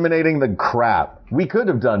 We're eliminating the crap. We could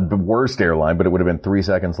have done the worst airline, but it would have been 3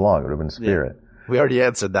 seconds long. It would have been Spirit. Yeah. We already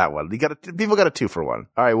answered that one. People got a 2 for 1.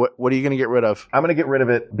 All right, what are you going to get rid of? I'm going to get rid of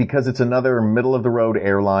it because it's another middle-of-the-road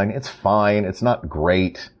airline. It's fine. It's not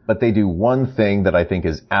great. But they do one thing that I think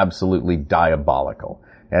is absolutely diabolical,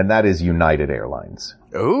 and that is United Airlines.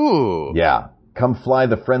 Ooh. Yeah. Come fly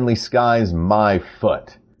the friendly skies, my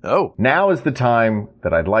foot. Oh. Now is the time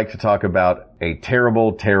that I'd like to talk about a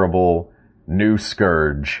terrible, terrible new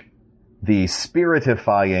scourge, the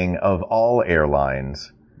spiritifying of all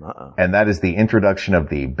airlines. And that is the introduction of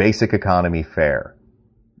the basic economy fare.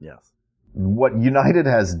 Yes. What United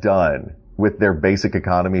has done with their basic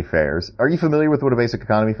economy fares. Are you familiar with what a basic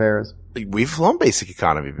economy fare is? We've flown basic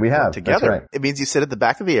economy before. We have together. That's right. It means you sit at the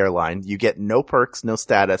back of the airline. You get no perks, no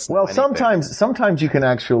status. Well, no sometimes you can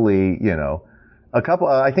actually,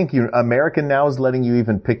 I think American now is letting you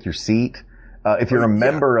even pick your seat. If you're a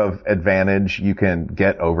member of Advantage, you can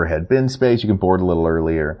get overhead bin space. You can board a little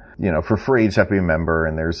earlier, for free. You just have to be a member.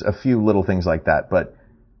 And there's a few little things like that. But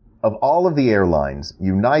of all of the airlines,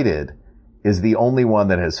 United is the only one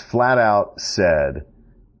that has flat out said,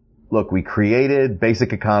 look, we created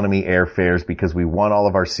basic economy airfares because we want all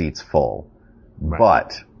of our seats full. Right.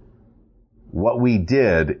 But what we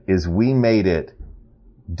did is we made it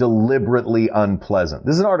deliberately unpleasant.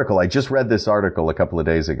 This is an article. I just read this article a couple of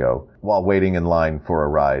days ago while waiting in line for a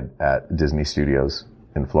ride at Disney Studios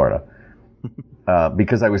in Florida.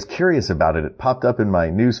 Because I was curious about it. It popped up in my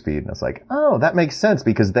newsfeed and I was like, oh, that makes sense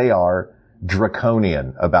because they are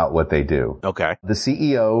draconian about what they do. Okay. The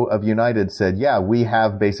CEO of United said, yeah, we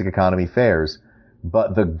have basic economy fares,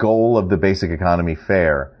 but the goal of the basic economy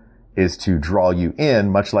fare is to draw you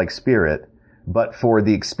in, much like Spirit, but for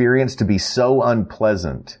the experience to be so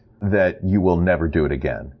unpleasant that you will never do it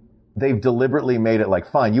again. They've deliberately made it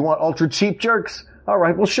like, fine, you want ultra cheap jerks? All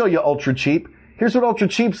right, we'll show you ultra cheap. Here's what ultra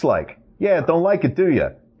cheap's like. Yeah, don't like it, do you?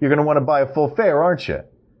 You're going to want to buy a full fare, aren't you?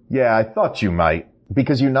 Yeah, I thought you might.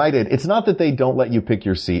 Because United, it's not that they don't let you pick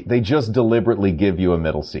your seat. They just deliberately give you a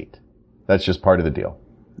middle seat. That's just part of the deal.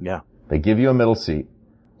 Yeah. They give you a middle seat.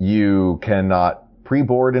 You cannot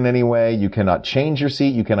pre-board in any way. You cannot change your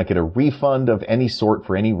seat. You cannot get a refund of any sort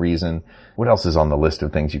for any reason. What else is on the list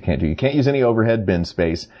of things you can't do? You can't use any overhead bin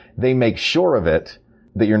space. They make sure of it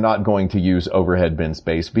that you're not going to use overhead bin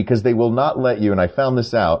space because they will not let you, and I found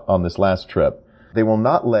this out on this last trip, they will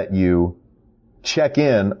not let you check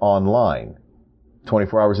in online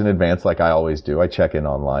 24 hours in advance like I always do. I check in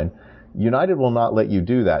online. United will not let you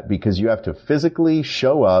do that because you have to physically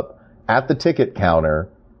show up at the ticket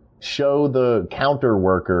counter, show the counter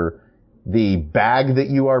worker the bag that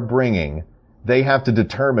you are bringing. They have to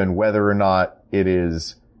determine whether or not it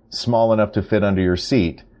is small enough to fit under your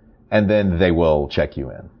seat, and then they will check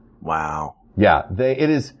you in. Wow. Yeah,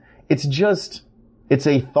 it's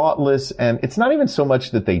a thoughtless, and it's not even so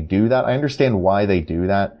much that they do that. I understand why they do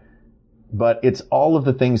that, but it's all of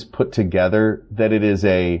the things put together that it's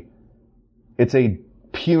a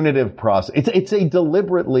punitive process. It's a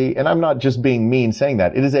deliberately, and I'm not just being mean saying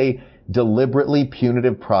that, it is a deliberately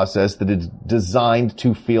punitive process that is designed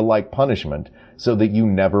to feel like punishment so that you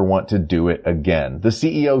never want to do it again. The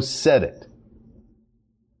CEO said it.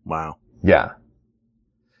 Wow. Yeah.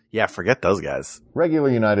 Yeah, forget those guys. Regular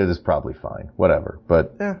United is probably fine. Whatever.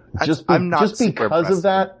 But just because of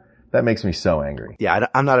that makes me so angry. Yeah,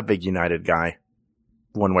 I'm not a big United guy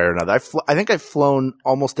one way or another. I think I've flown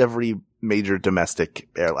almost every major domestic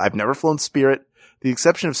airline. I've never flown Spirit. The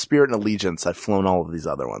exception of Spirit and Allegiance, I've flown all of these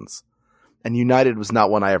other ones. And United was not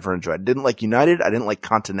one I ever enjoyed. I didn't like United. I didn't like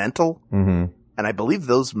Continental. Mm-hmm. And I believe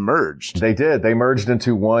those merged. They did. They merged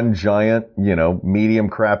into one giant, medium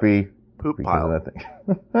crappy poop pile.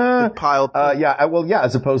 Pile.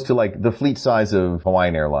 As opposed to like the fleet size of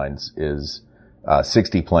Hawaiian Airlines is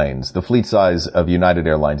 60 planes. The fleet size of United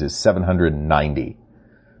Airlines is 790.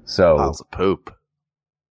 So piles of poop.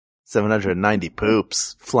 790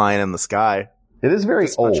 poops flying in the sky. It is very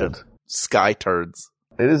old. Sky turds.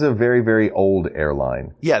 It is a very, very old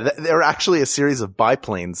airline. Yeah, they're actually a series of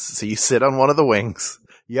biplanes. So you sit on one of the wings.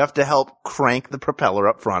 You have to help crank the propeller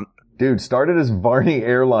up front. Dude, started as Varney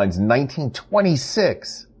Airlines,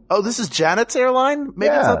 1926. Oh, this is Janet's airline?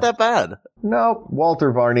 Maybe it's not that bad. No,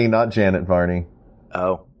 Walter Varney, not Janet Varney.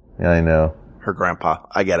 Oh. Yeah, I know. Her grandpa.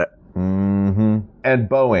 I get it. Mm-hmm. And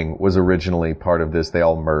Boeing was originally part of this. They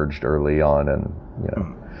all merged early on and, you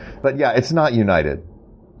know. But yeah, it's not United.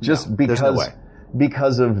 Just because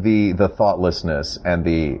of the thoughtlessness and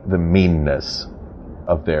the meanness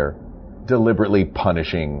of their deliberately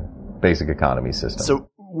punishing basic economy system. So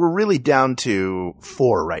we're really down to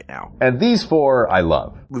 4 right now. And these 4 I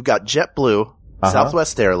love. We've got JetBlue,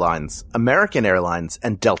 Southwest Airlines, American Airlines,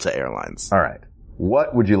 and Delta Airlines. All right.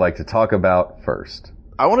 What would you like to talk about first?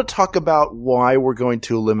 I want to talk about why we're going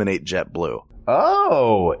to eliminate JetBlue.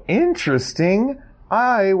 Oh, interesting.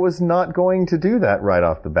 I was not going to do that right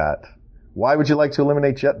off the bat. Why would you like to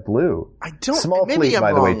eliminate JetBlue? I don't. Small fleet,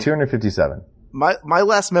 by the way, 257. My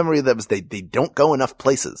last memory of them is they don't go enough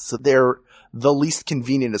places, so they're the least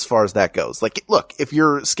convenient as far as that goes. Like, look, if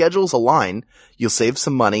your schedules align, you'll save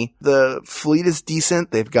some money. The fleet is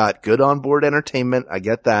decent. They've got good onboard entertainment. I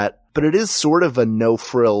get that, but it is sort of a no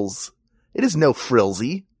frills. It is no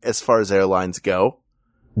frilsy as far as airlines go.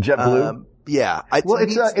 JetBlue. Yeah.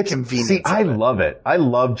 It's convenient. See, I love it. I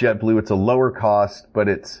love JetBlue. It's a lower cost, but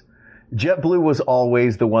JetBlue was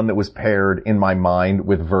always the one that was paired in my mind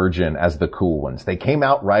with Virgin as the cool ones. They came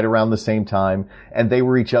out right around the same time, and they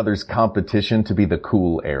were each other's competition to be the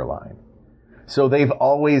cool airline. So they've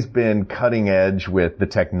always been cutting edge with the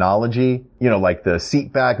technology, you know, like the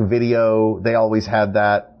seat back video. They always had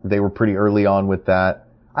that. They were pretty early on with that.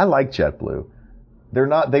 I like JetBlue.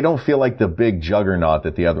 They don't feel like the big juggernaut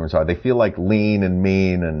that the other ones are. They feel like lean and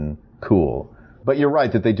mean and cool. But you're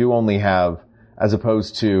right that they do only have, as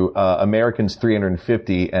opposed to American's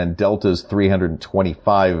 350 and Delta's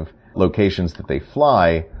 325 locations that they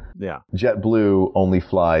fly. Yeah. JetBlue only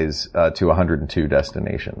flies to 102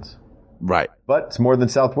 destinations. Right. But it's more than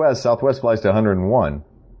Southwest. Southwest flies to 101.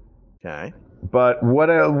 Okay. But what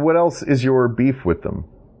else is your beef with them?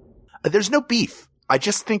 There's no beef. I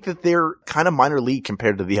just think that they're kind of minor league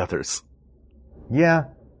compared to the others. Yeah.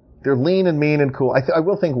 They're lean and mean and cool. I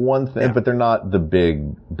will think one thing, but they're not the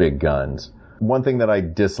big guns. One thing that I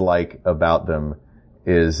dislike about them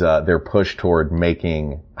is their push toward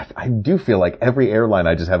making... I do feel like every airline,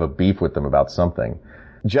 I just have a beef with them about something.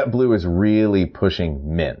 JetBlue is really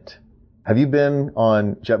pushing Mint. Have you been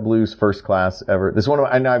on JetBlue's first class ever? This one,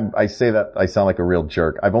 I say that I sound like a real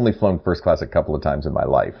jerk. I've only flown first class a couple of times in my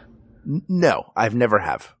life. No, I've never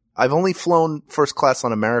have. I've only flown first class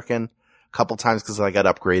on American a couple times because I got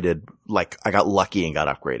upgraded. Like, I got lucky and got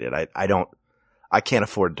upgraded. I can't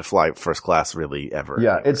afford to fly first class really ever.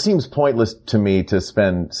 Yeah, it seems pointless to me to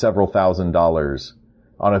spend several $1,000s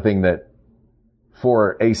on a thing that,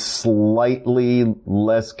 for a slightly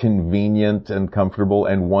less convenient and comfortable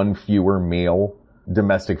and one fewer meal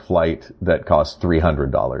domestic flight that costs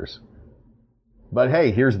 $300. But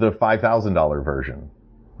hey, here's the $5,000 version.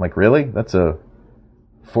 Like, really? That's a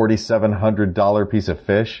 $4,700 piece of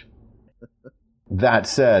fish? That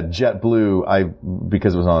said, JetBlue,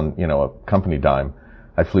 because it was on, a company dime,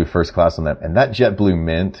 I flew first class on that. And that JetBlue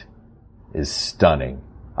Mint is stunning.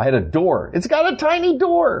 I had a door. It's got a tiny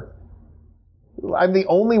door. I'm the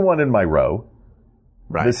only one in my row.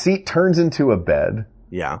 Right. The seat turns into a bed.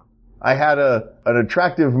 Yeah. I had an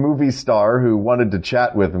attractive movie star who wanted to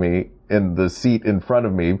chat with me in the seat in front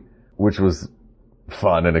of me, which was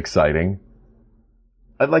fun and exciting.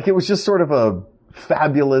 It was just sort of a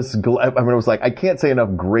fabulous, it was like, I can't say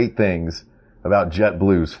enough great things about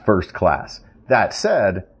JetBlue's first class. That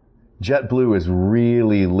said, JetBlue is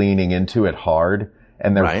really leaning into it hard,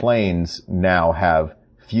 and their planes now have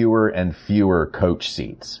fewer and fewer coach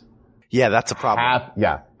seats. Yeah, that's a problem.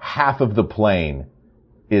 Half of the plane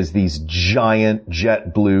is these giant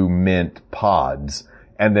JetBlue Mint pods,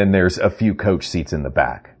 and then there's a few coach seats in the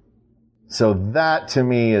back. So that to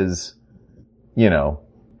me is,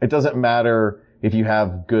 it doesn't matter if you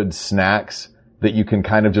have good snacks that you can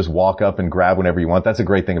kind of just walk up and grab whenever you want. That's a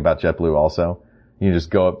great thing about JetBlue also. You just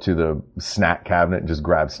go up to the snack cabinet and just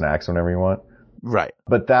grab snacks whenever you want. Right.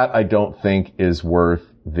 But that I don't think is worth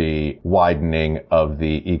the widening of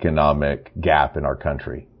the economic gap in our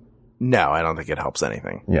country. No, I don't think it helps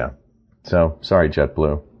anything. Yeah. So, sorry,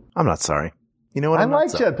 JetBlue. I'm not sorry. You know what? I like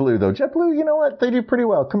JetBlue, though. JetBlue, you know what? They do pretty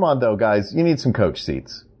well. Come on, though, guys. You need some coach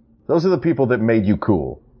seats. Those are the people that made you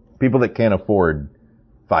cool. People that can't afford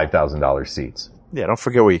 $5,000 seats. Yeah, don't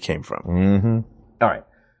forget where you came from. Mm-hmm. All right.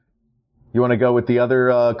 You want to go with the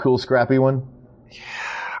other cool, scrappy one?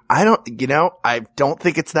 I don't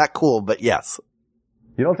think it's that cool, but yes.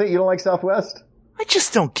 You don't like Southwest? I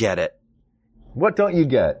just don't get it. What don't you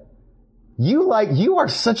get? You are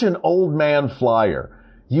such an old man flyer.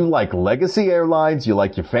 You like Legacy Airlines. You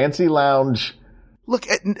like your fancy lounge. Look,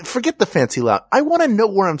 forget the fancy lounge. I want to know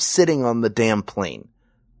where I'm sitting on the damn plane.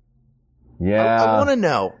 Yeah. I want to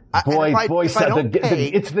know.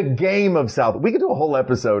 It's the game of South. We could do a whole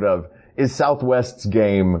episode of, is Southwest's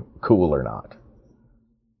game cool or not?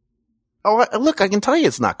 Oh, look, I can tell you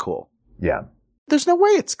it's not cool. Yeah. There's no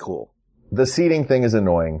way it's cool. The seating thing is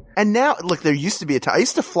annoying. And now, look, there used to be a time, I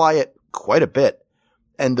used to fly it quite a bit.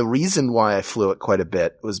 And the reason why I flew it quite a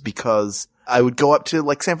bit was because I would go up to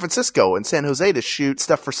like San Francisco and San Jose to shoot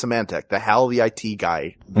stuff for Symantec, the Hal the IT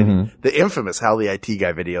guy, the infamous Hal the IT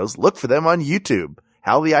guy videos. Look for them on YouTube.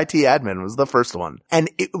 Hal the IT admin was the first one.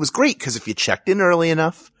 And it was great because if you checked in early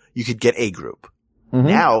enough, you could get A group.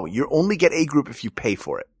 Now you only get A group if you pay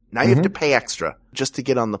for it. Now you have to pay extra just to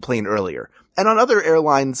get on the plane earlier. And on other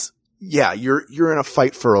airlines, yeah, you're in a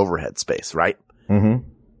fight for overhead space, right?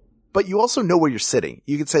 But you also know where you're sitting.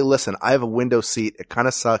 You can say, listen, I have a window seat. It kind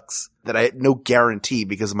of sucks that I had no guarantee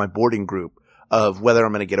because of my boarding group of whether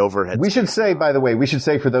I'm going to get overhead. We should say, by the way,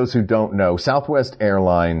 for those who don't know, Southwest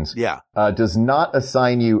Airlines does not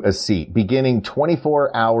assign you a seat. Beginning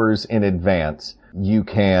 24 hours in advance, you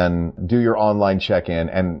can do your online check-in,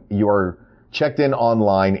 and you're checked in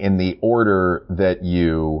online in the order that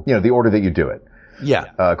you do it.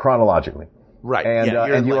 Yeah. Chronologically. Right.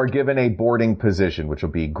 And you are given a boarding position, which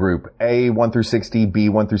will be group A 1 through 60, B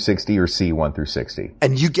 1 through 60, or C 1 through 60.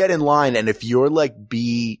 And you get in line, and if you're like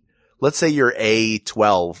B, let's say you're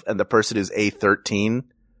A12 and the person is A13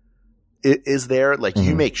 is there, like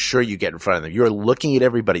you make sure you get in front of them. You're looking at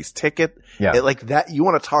everybody's ticket. Yeah. Like that, you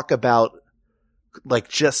want to talk about like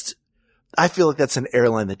just, I feel like that's an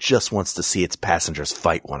airline that just wants to see its passengers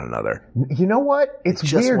fight one another. You know what? It's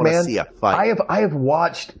just weird, man. See a fight. I have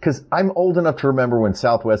watched, cause I'm old enough to remember when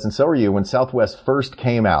Southwest, and so are you, when Southwest first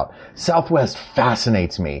came out. Southwest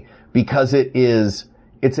fascinates me because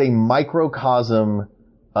it's a microcosm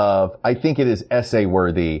of, I think it is essay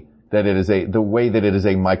worthy that it is the way that it is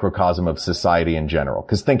a microcosm of society in general.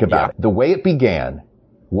 Cause think about it. The way it began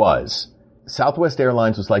was Southwest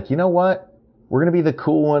Airlines was like, you know what? We're going to be the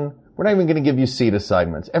cool one. We're not even going to give you seat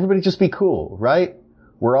assignments. Everybody just be cool, right?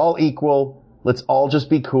 We're all equal. Let's all just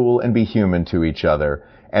be cool and be human to each other.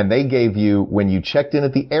 And they gave you, when you checked in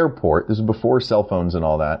at the airport, this was before cell phones and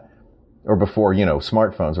all that, or before,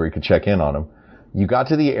 smartphones where you could check in on them. You got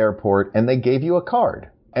to the airport and they gave you a card.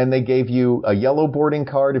 And they gave you a yellow boarding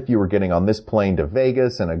card if you were getting on this plane to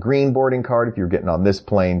Vegas, and a green boarding card if you were getting on this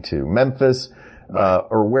plane to Memphis,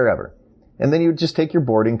 or wherever. And then you would just take your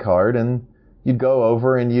boarding card and you'd go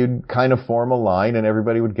over and you'd kind of form a line and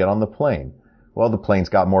everybody would get on the plane. Well, the planes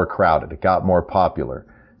got more crowded. It got more popular.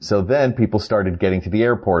 So then people started getting to the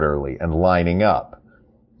airport early and lining up.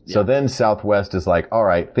 Yeah. So then Southwest is like, all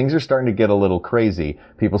right, things are starting to get a little crazy.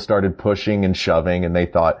 People started pushing and shoving, and they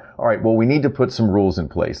thought, all right, well, we need to put some rules in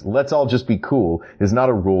place. Let's all just be cool is not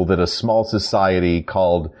a rule that a small society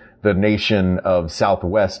called the nation of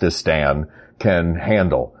Southwestistan can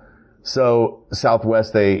handle. So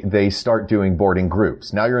Southwest, they start doing boarding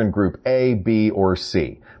groups. Now you're in group A, B, or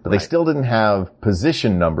C. But they still didn't have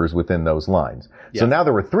position numbers within those lines. So now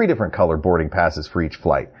there were 3 different color boarding passes for each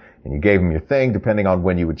flight. And you gave them your thing depending on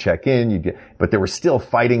when you would check in. But there were still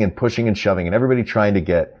fighting and pushing and shoving and everybody trying to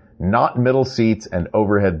get not middle seats and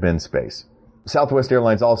overhead bin space. Southwest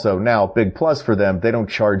Airlines also, now, big plus for them, they don't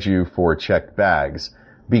charge you for checked bags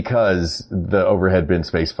because the overhead bin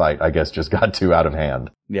space fight, I guess, just got too out of hand.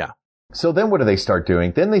 Yeah. So then what do they start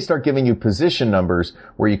doing? Then they start giving you position numbers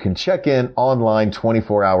where you can check in online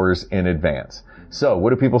 24 hours in advance. So what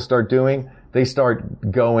do people start doing? They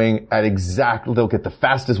start going at they'll get the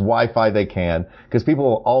fastest Wi-Fi they can, because people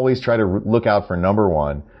will always try to look out for number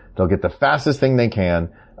one. They'll get the fastest thing they can.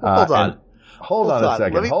 Hold on a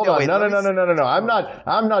second. Hold on. No.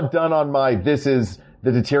 I'm not done on my, this is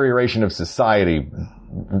the deterioration of society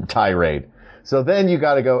tirade. So then you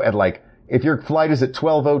gotta go at if your flight is at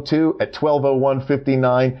 12:02, at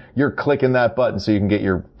 12:01:59, you're clicking that button so you can get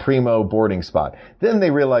your primo boarding spot. Then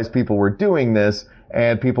they realized people were doing this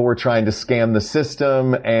and people were trying to scam the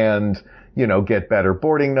system and, get better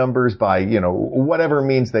boarding numbers by, whatever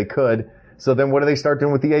means they could. So then what do they start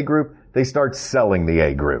doing with the A group? They start selling the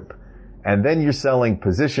A group. And then you're selling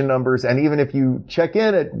position numbers. And even if you check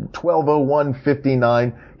in at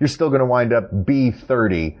 12:01:59, you're still going to wind up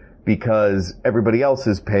B30 because everybody else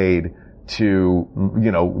is paid to,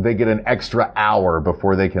 they get an extra hour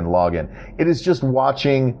before they can log in. It is just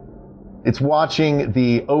watching It's watching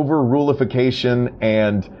the over-rulification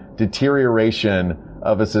and deterioration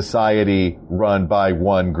of a society run by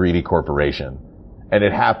one greedy corporation. And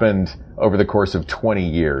it happened over the course of 20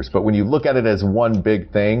 years. But when you look at it as one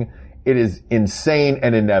big thing, it is insane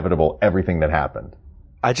and inevitable, everything that happened.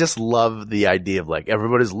 I just love the idea of like,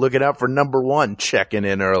 everybody's looking out for number one, checking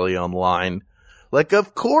in early online. Like,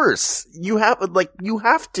 of course, you have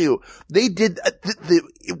to. They did,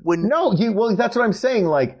 well, that's what I'm saying.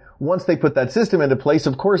 Like, once they put that system into place,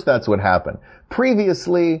 of course that's what happened.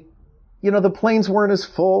 Previously, the planes weren't as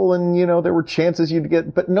full and, there were chances you'd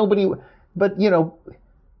get, but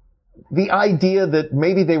the idea that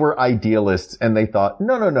maybe they were idealists and they thought,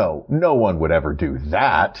 no one would ever do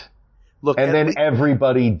that. Look, and then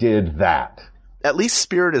everybody did that. At least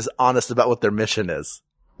Spirit is honest about what their mission is.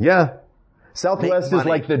 Yeah. Southwest is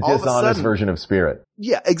like the dishonest version of Spirit.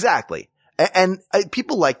 Yeah, exactly. And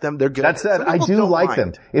people like them. They're good. That said, I do like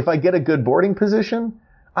them. If I get a good boarding position,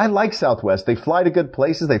 I like Southwest. They fly to good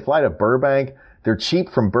places. They fly to Burbank. They're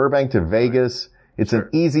cheap from Burbank to Vegas. It's an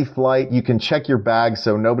easy flight. You can check your bags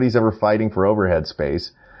so nobody's ever fighting for overhead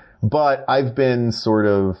space. But I've been sort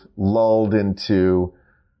of lulled into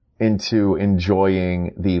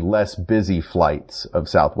enjoying the less busy flights of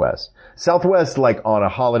Southwest. Southwest, like on a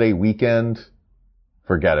holiday weekend,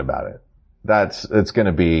 forget about it. It's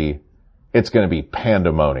gonna be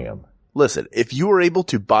pandemonium. Listen, if you were able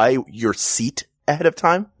to buy your seat ahead of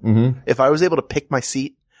time, if I was able to pick my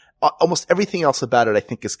seat, almost everything else about it I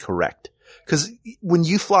think is correct. Cause when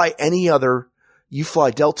you fly you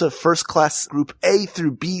fly Delta first class group A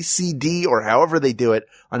through B, C, D, or however they do it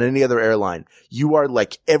on any other airline. You are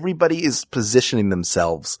like, everybody is positioning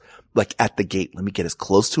themselves like at the gate. Let me get as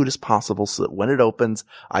close to it as possible so that when it opens,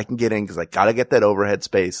 I can get in because I gotta get that overhead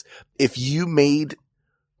space. If you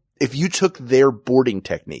took their boarding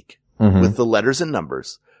technique with the letters and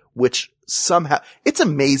numbers, which somehow, it's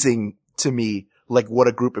amazing to me, like what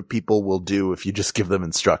a group of people will do if you just give them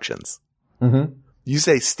instructions. You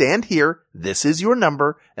say, stand here, this is your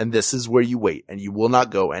number, and this is where you wait, and you will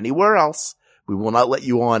not go anywhere else. We will not let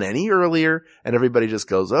you on any earlier, and everybody just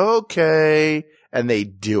goes, okay, and they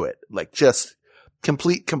do it. Like, just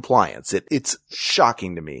complete compliance. It's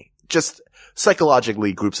shocking to me. Just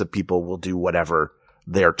psychologically, groups of people will do whatever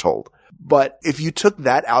they're told. But if you took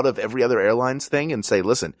that out of every other airline's thing and say,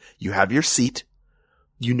 listen, you have your seat,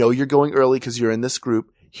 you're going early because you're in this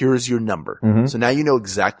group, here's your number. So now you know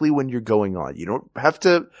exactly when you're going on. You don't have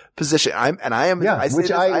to position. I am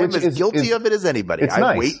as guilty of it as anybody.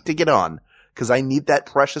 I wait to get on because I need that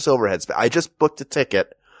precious overhead space. I just booked a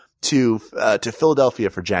ticket to Philadelphia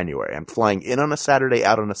for January. I'm flying in on a Saturday,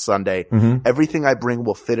 out on a Sunday. Everything I bring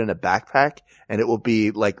will fit in a backpack, and it will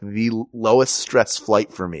be like the lowest stress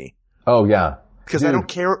flight for me. Oh yeah. Because I don't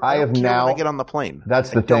care. I don't care when I get on the plane. That's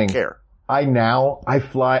the thing. I don't care. I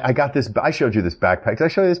fly, I got this, I showed you this backpack. Did I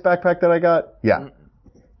show you this backpack that I got? Yeah.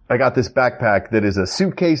 I got this backpack that is a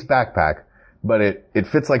suitcase backpack, but it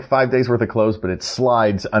fits like 5 days worth of clothes, but it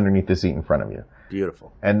slides underneath the seat in front of you.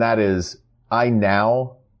 Beautiful. And that is, I'm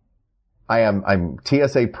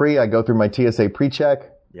TSA pre, I go through my TSA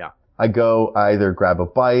pre-check. Yeah. I either grab a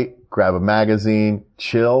bite, grab a magazine,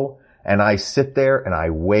 chill, and I sit there and I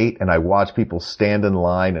wait and I watch people stand in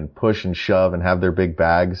line and push and shove and have their big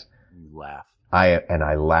bags. Laugh.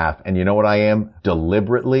 I laugh. And you know what I am?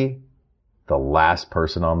 Deliberately the last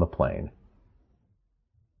person on the plane.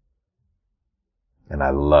 And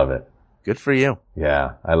I love it. Good for you.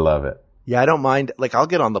 Yeah, I love it. Yeah, I don't mind. Like, I'll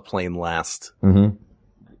get on the plane last in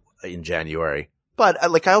January. But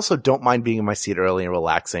I also don't mind being in my seat early and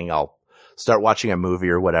relaxing. I'll start watching a movie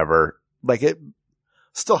or whatever.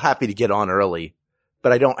 Still happy to get on early,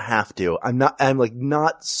 but I don't have to. I'm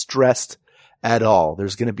not stressed at all.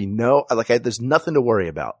 There's going to be there's nothing to worry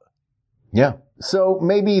about. Yeah. So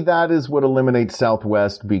maybe that is what eliminates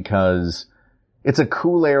Southwest, because it's a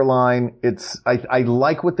cool airline. I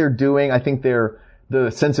like what they're doing. I think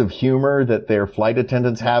the sense of humor that their flight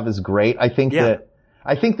attendants have is great. I think that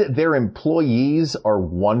their employees are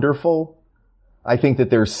wonderful. I think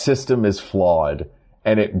that their system is flawed,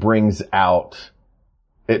 and it brings out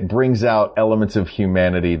elements of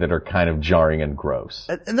humanity that are kind of jarring and gross.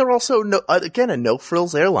 And they're also a no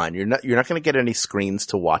frills airline. You're not going to get any screens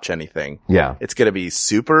to watch anything. Yeah. It's going to be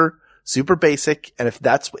super, super basic. And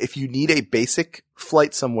if you need a basic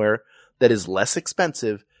flight somewhere that is less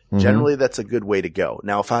expensive, generally that's a good way to go.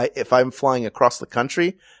 Now, if I'm flying across the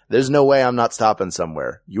country, there's no way I'm not stopping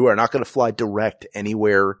somewhere. You are not going to fly direct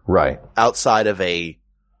anywhere outside of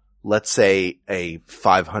let's say a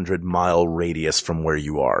 500-mile radius from where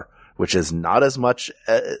you are, which is not as much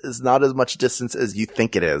distance as you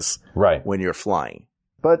think it is when you're flying.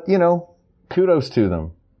 But, kudos to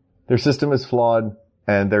them. Their system is flawed,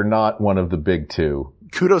 and they're not one of the big two.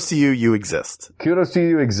 Kudos to you. You exist. Kudos to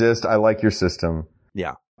you exist. I like your system.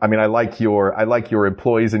 Yeah. I mean, I like your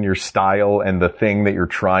employees and your style and the thing that you're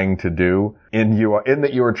trying to do in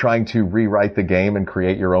that you are trying to rewrite the game and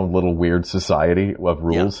create your own little weird society of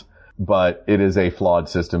rules. Yeah. But it is a flawed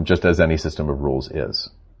system, just as any system of rules is.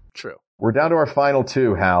 True. We're down to our final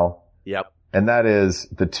two, Hal. Yep. And that is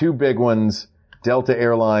the two big ones, Delta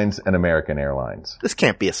Airlines and American Airlines. This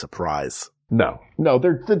can't be a surprise. No,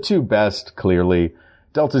 they're the two best, clearly.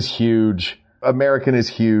 Delta's huge. American is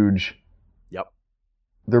huge. Yep.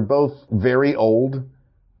 They're both very old.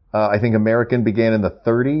 I think American began in the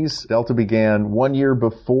 30s. Delta began 1 year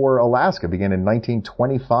before Alaska, began in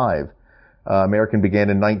 1925. American began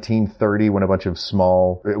in 1930 when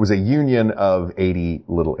it was a union of 80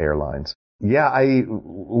 little airlines. Yeah,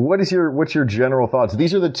 what's your general thoughts?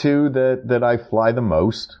 These are the two that I fly the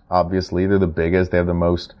most. Obviously, they're the biggest. They have the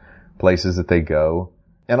most places that they go.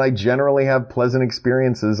 And I generally have pleasant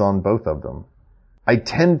experiences on both of them. I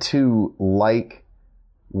tend to like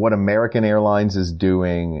what American Airlines is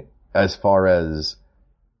doing as far as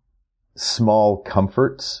small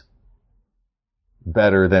comforts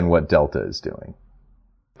better than what Delta is doing.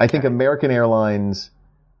 I think American Airlines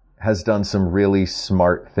has done some really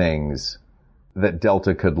smart things that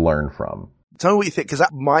Delta could learn from. Tell me what you think, because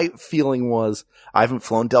my feeling was, I haven't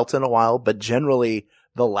flown Delta in a while, but generally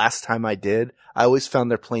the last time I did, I always found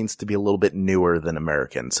their planes to be a little bit newer than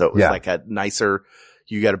American. So it was like a nicer,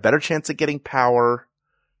 you got a better chance at getting power.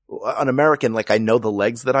 On American, like I know the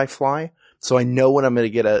legs that I fly, so I know when I'm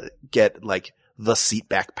going to get like the seat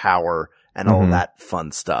back power and all that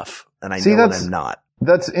fun stuff. And I know when I'm not.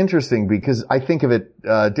 That's interesting because I think of it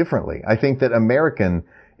differently. I think that American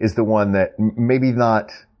is the one that maybe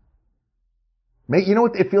not. You know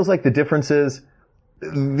what it feels like the difference is?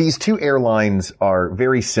 These two airlines are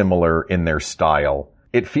very similar in their style.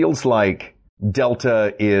 It feels like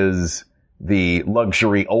Delta is the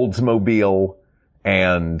luxury Oldsmobile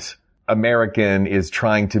and American is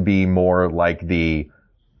trying to be more like the,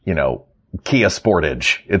 Kia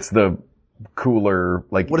Sportage. It's the cooler,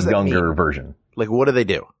 younger version. Like, what do they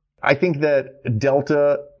do? I think that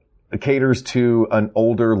Delta caters to an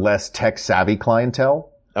older, less tech-savvy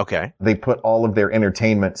clientele. Okay. They put all of their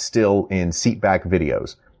entertainment still in seatback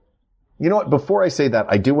videos. You know what? Before I say that,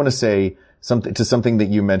 I do want to say something that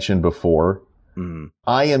you mentioned before. Mm-hmm.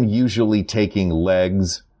 I am usually taking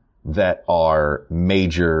legs that are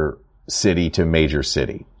major city to major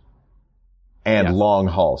city and long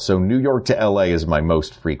haul. So New York to LA is my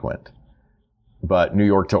most frequent. But New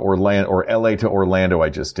York to Orlando, or LA to Orlando I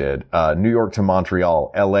just did. New York to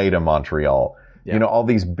Montreal, LA to Montreal. Yeah. All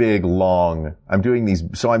these big, long, I'm doing these,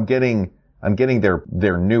 so I'm getting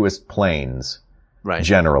their newest planes. Right.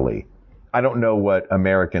 Generally. I don't know what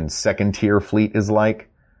American's second tier fleet is like.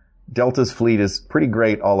 Delta's fleet is pretty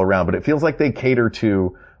great all around, but it feels like they cater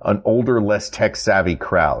to an older, less tech savvy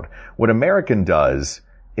crowd. What American does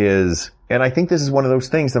is, and I think this is one of those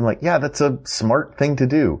things I'm like, yeah, that's a smart thing to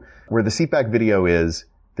do. Where the seatback video is,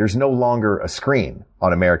 there's no longer a screen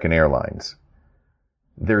on American Airlines.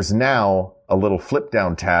 There's now a little flip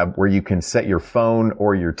down tab where you can set your phone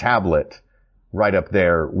or your tablet right up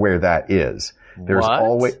there where that is. There's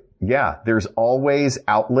there's always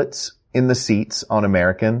outlets in the seats on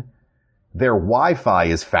American. Their Wi-Fi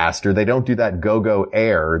is faster. They don't do that GoGo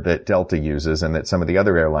Air that Delta uses and that some of the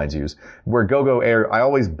other airlines use. Where GoGo Air, I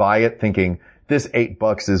always buy it thinking, this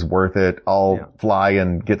 $8 is worth it. I'll fly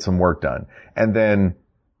and get some work done. And then,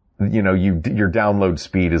 your download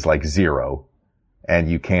speed is like 0 and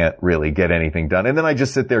you can't really get anything done. And then I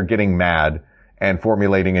just sit there getting mad and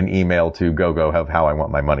formulating an email to GoGo of how I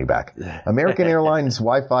want my money back. American Airlines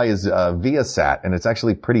Wi-Fi is Viasat and it's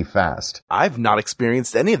actually pretty fast. I've not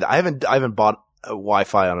experienced any of that. I haven't bought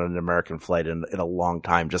Wi-Fi on an American flight in a long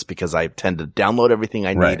time just because I tend to download everything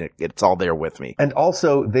I need. It's all there with me. And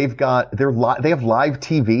also they have live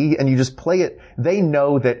TV and you just play it. They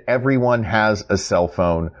know that everyone has a cell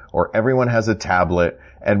phone or everyone has a tablet.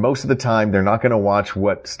 And most of the time they're not going to watch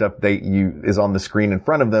what stuff is on the screen in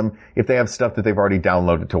front of them if they have stuff that they've already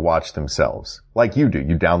downloaded to watch themselves. Like you do.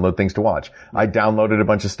 You download things to watch. I downloaded a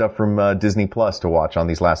bunch of stuff from Disney Plus to watch on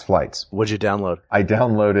these last flights. What'd you download? I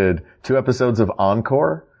downloaded 2 episodes of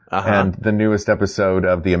Encore and the newest episode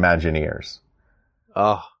of The Imagineers.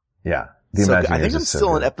 Oh. Yeah. I think I'm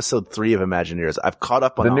still in episode 3 of Imagineers. I've caught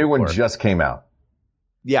up on the new Encore. one just came out.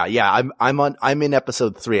 Yeah. I'm in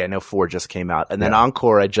episode 3. I know 4 just came out. And then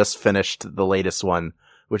Encore, I just finished the latest one,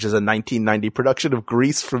 which is a 1990 production of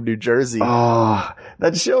Grease from New Jersey. Oh,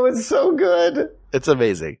 that show is so good. It's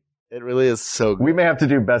amazing. It really is so good. We may have to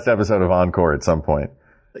do best episode of Encore at some point.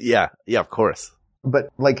 Yeah, of course.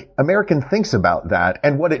 But like American thinks about that,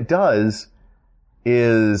 and what it does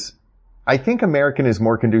is I think American is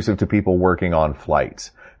more conducive to people working on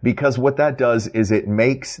flights, because what that does is it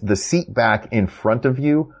makes the seat back in front of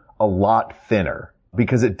you a lot thinner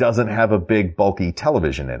because it doesn't have a big bulky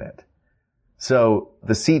television in it. So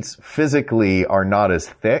the seats physically are not as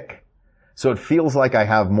thick. So it feels like I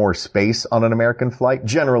have more space on an American flight,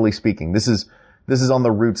 generally speaking. This is on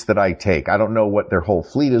the routes that I take. I don't know what their whole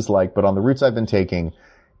fleet is like, but on the routes I've been taking,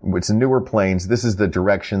 it's newer planes, this is the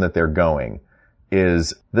direction that they're going,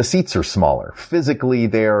 is the seats are smaller. Physically,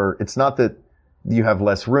 it's not that you have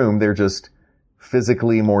less room, they're just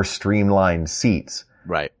physically more streamlined seats.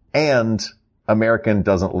 Right. And American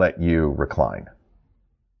doesn't let you recline.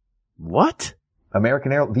 What?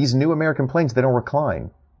 These new American planes, they don't recline.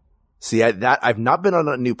 See, I've not been on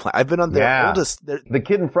a new plane. I've been on their oldest. The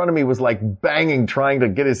kid in front of me was like banging, trying to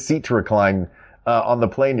get his seat to recline, on the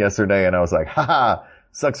plane yesterday. And I was like, haha,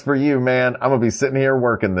 sucks for you, man. I'm going to be sitting here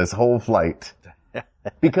working this whole flight.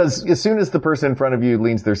 Because as soon as the person in front of you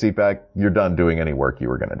leans their seat back, you're done doing any work you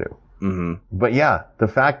were going to do. Mm-hmm. But yeah, the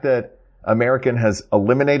fact that American has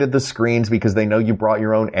eliminated the screens because they know you brought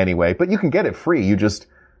your own anyway, but you can get it free. You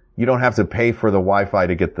don't have to pay for the Wi-Fi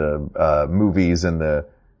to get the movies and the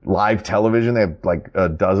live television. They have like a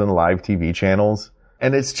dozen live TV channels,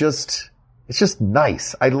 and it's just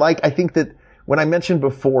nice. I think that when I mentioned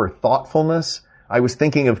before thoughtfulness, I was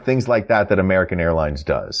thinking of things like that American Airlines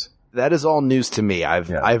does. That is all news to me.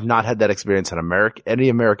 I've not had that experience on any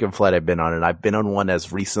American flight I've been on, and I've been on one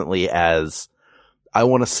as recently as, I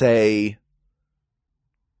want to say,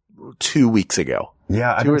 2 weeks ago.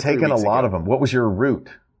 Yeah, I've been taking a lot of them. What was your route?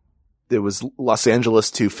 It was Los Angeles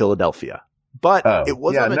to Philadelphia. But it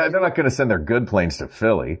wasn't. Yeah, they're not going to send their good planes to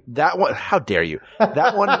Philly. That one, how dare you?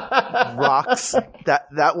 That one rocks.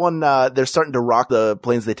 That one, they're starting to rock the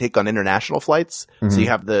planes they take on international flights. Mm-hmm. So you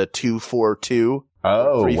have the 242.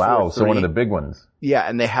 Oh, wow. So one of the big ones. Yeah,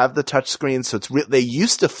 and they have the touch screen. So they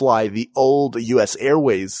used to fly the old US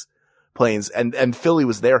Airways planes, and Philly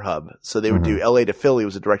was their hub. So they would do LA to Philly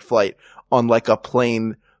was a direct flight on like a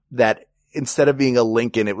plane that instead of being a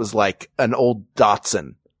Lincoln, it was like an old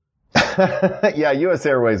Datsun. Yeah, US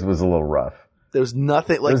Airways was a little rough. There was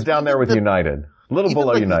nothing like. It was down there with United. A little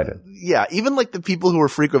below United. Yeah, even like the people who were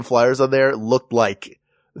frequent flyers on there looked like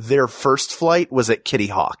their first flight was at Kitty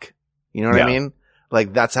Hawk. You know what I mean?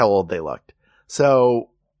 Like that's how old they looked. So,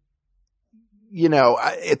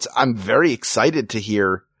 I'm very excited to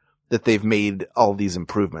hear that they've made all these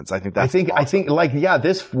improvements. I think awesome.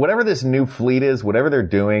 Whatever this new fleet is, whatever they're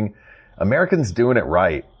doing, American's doing it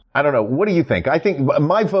right. I don't know. What do you think? I think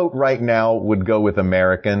my vote right now would go with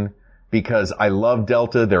American because I love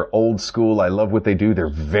Delta. They're old school. I love what they do. They're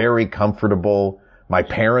very comfortable. My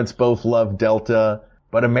parents both love Delta,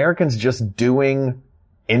 but American's just doing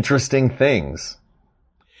interesting things.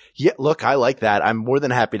 Yeah, look, I like that. I'm more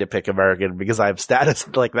than happy to pick American because I have status.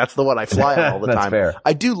 Like that's the one I fly on all the time. Fair.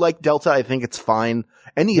 I do like Delta. I think it's fine.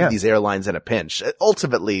 Any of these airlines in a pinch.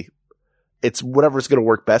 Ultimately, it's whatever's going to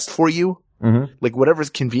work best for you. Mm-hmm. Like whatever's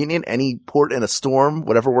convenient, any port in a storm,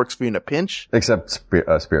 whatever works for you in a pinch. Except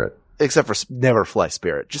Spirit. Except for never fly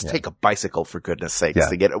Spirit. Just take a bicycle for goodness sakes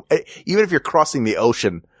to get, even if you're crossing the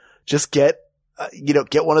ocean, just get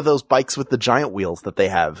one of those bikes with the giant wheels that they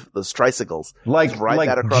have, those tricycles. Like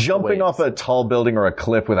jumping off a tall building or a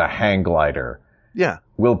cliff with a hang glider. Yeah.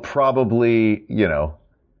 Will probably,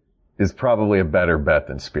 is probably a better bet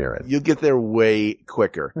than Spirit. You'll get there way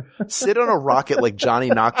quicker. Sit on a rocket like Johnny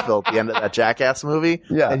Knoxville at the end of that Jackass movie,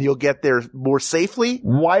 and you'll get there more safely.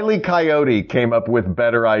 Wile E. Coyote came up with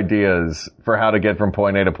better ideas for how to get from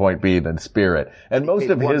point A to point B than Spirit. And most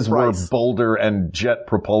of his were boulder and jet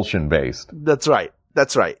propulsion based. That's right.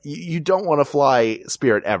 You don't want to fly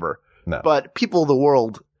Spirit ever. No. But people of the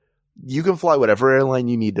world, you can fly whatever airline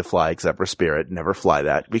you need to fly except for Spirit. Never fly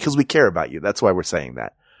that because we care about you. That's why we're saying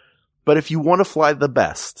that. But if you want to fly the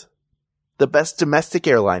best domestic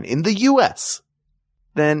airline in the U.S.,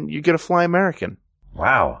 then you're going to fly American.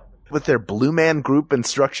 Wow. With their Blue Man Group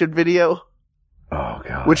instruction video. Oh,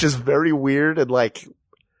 God. Which is very weird. And like,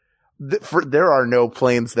 there are no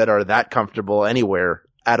planes that are that comfortable anywhere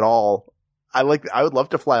at all. I would love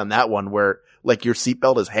to fly on that one where like your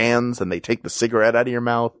seatbelt is hands and they take the cigarette out of your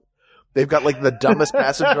mouth. They've got like the dumbest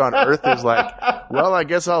passenger on earth who's like, well, I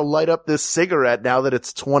guess I'll light up this cigarette now that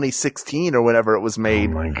it's 2016 or whenever it was made.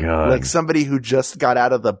 Oh my God. Like somebody who just got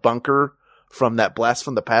out of the bunker from that Blast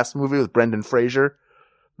from the Past movie with Brendan Fraser.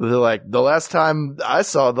 They're like, the last time I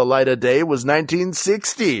saw the light of day was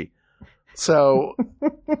 1960. So,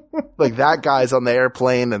 like, that guy's on the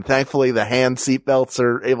airplane, and thankfully the hand seatbelts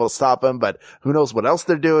are able to stop him, but who knows what else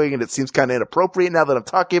they're doing, and it seems kind of inappropriate now that I'm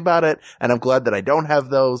talking about it, and I'm glad that I don't have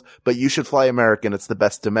those, but you should fly American. It's the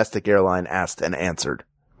best domestic airline, asked and answered.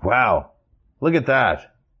 Wow. Look at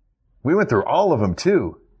that. We went through all of them,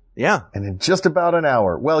 too. Yeah. And in just about an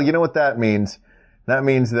hour. Well, you know what that means? That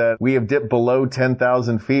means that we have dipped below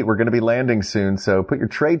 10,000 feet. We're going to be landing soon, so put your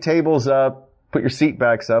tray tables up. Put your seat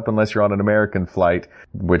backs up unless you're on an American flight,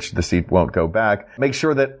 which the seat won't go back. Make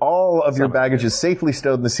sure that all of your baggage is safely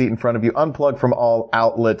stowed in the seat in front of you. Unplug from all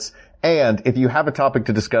outlets. And if you have a topic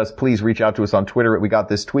to discuss, please reach out to us on Twitter at We Got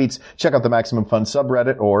This Tweets. Check out the Maximum Fun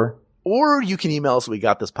subreddit or you can email us,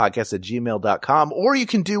 wegotThisPodcast@gmail.com, or you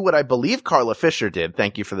can do what I believe Carla Fisher did.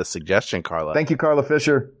 Thank you for the suggestion, Carla. Thank you, Carla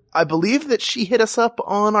Fisher. I believe that she hit us up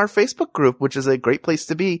on our Facebook group, which is a great place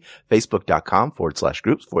to be.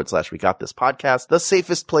 Facebook.com/groups/We Got This Podcast, the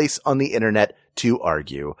safest place on the internet to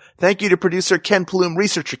argue. Thank you to producer Ken Plume,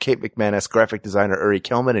 researcher Kate McManus, graphic designer Uri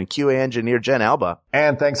Kelman, and QA engineer Jen Alba.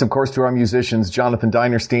 And thanks, of course, to our musicians, Jonathan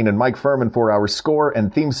Dinerstein and Mike Furman, for our score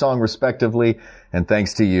and theme song, respectively. And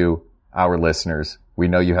thanks to you, our listeners. We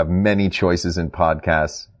know you have many choices in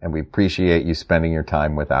podcasts, and we appreciate you spending your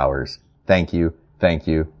time with ours. Thank you, thank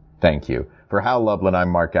you, thank you. For Hal Lublin, I'm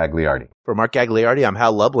Mark Gagliardi. For Mark Gagliardi, I'm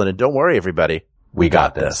Hal Lublin, and don't worry, everybody. We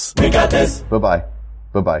got this. We got this. Bye-bye.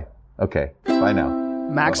 Bye-bye. Okay. Bye now.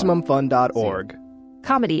 MaximumFun.org.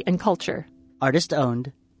 Comedy and culture. Artist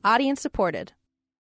owned. Audience supported.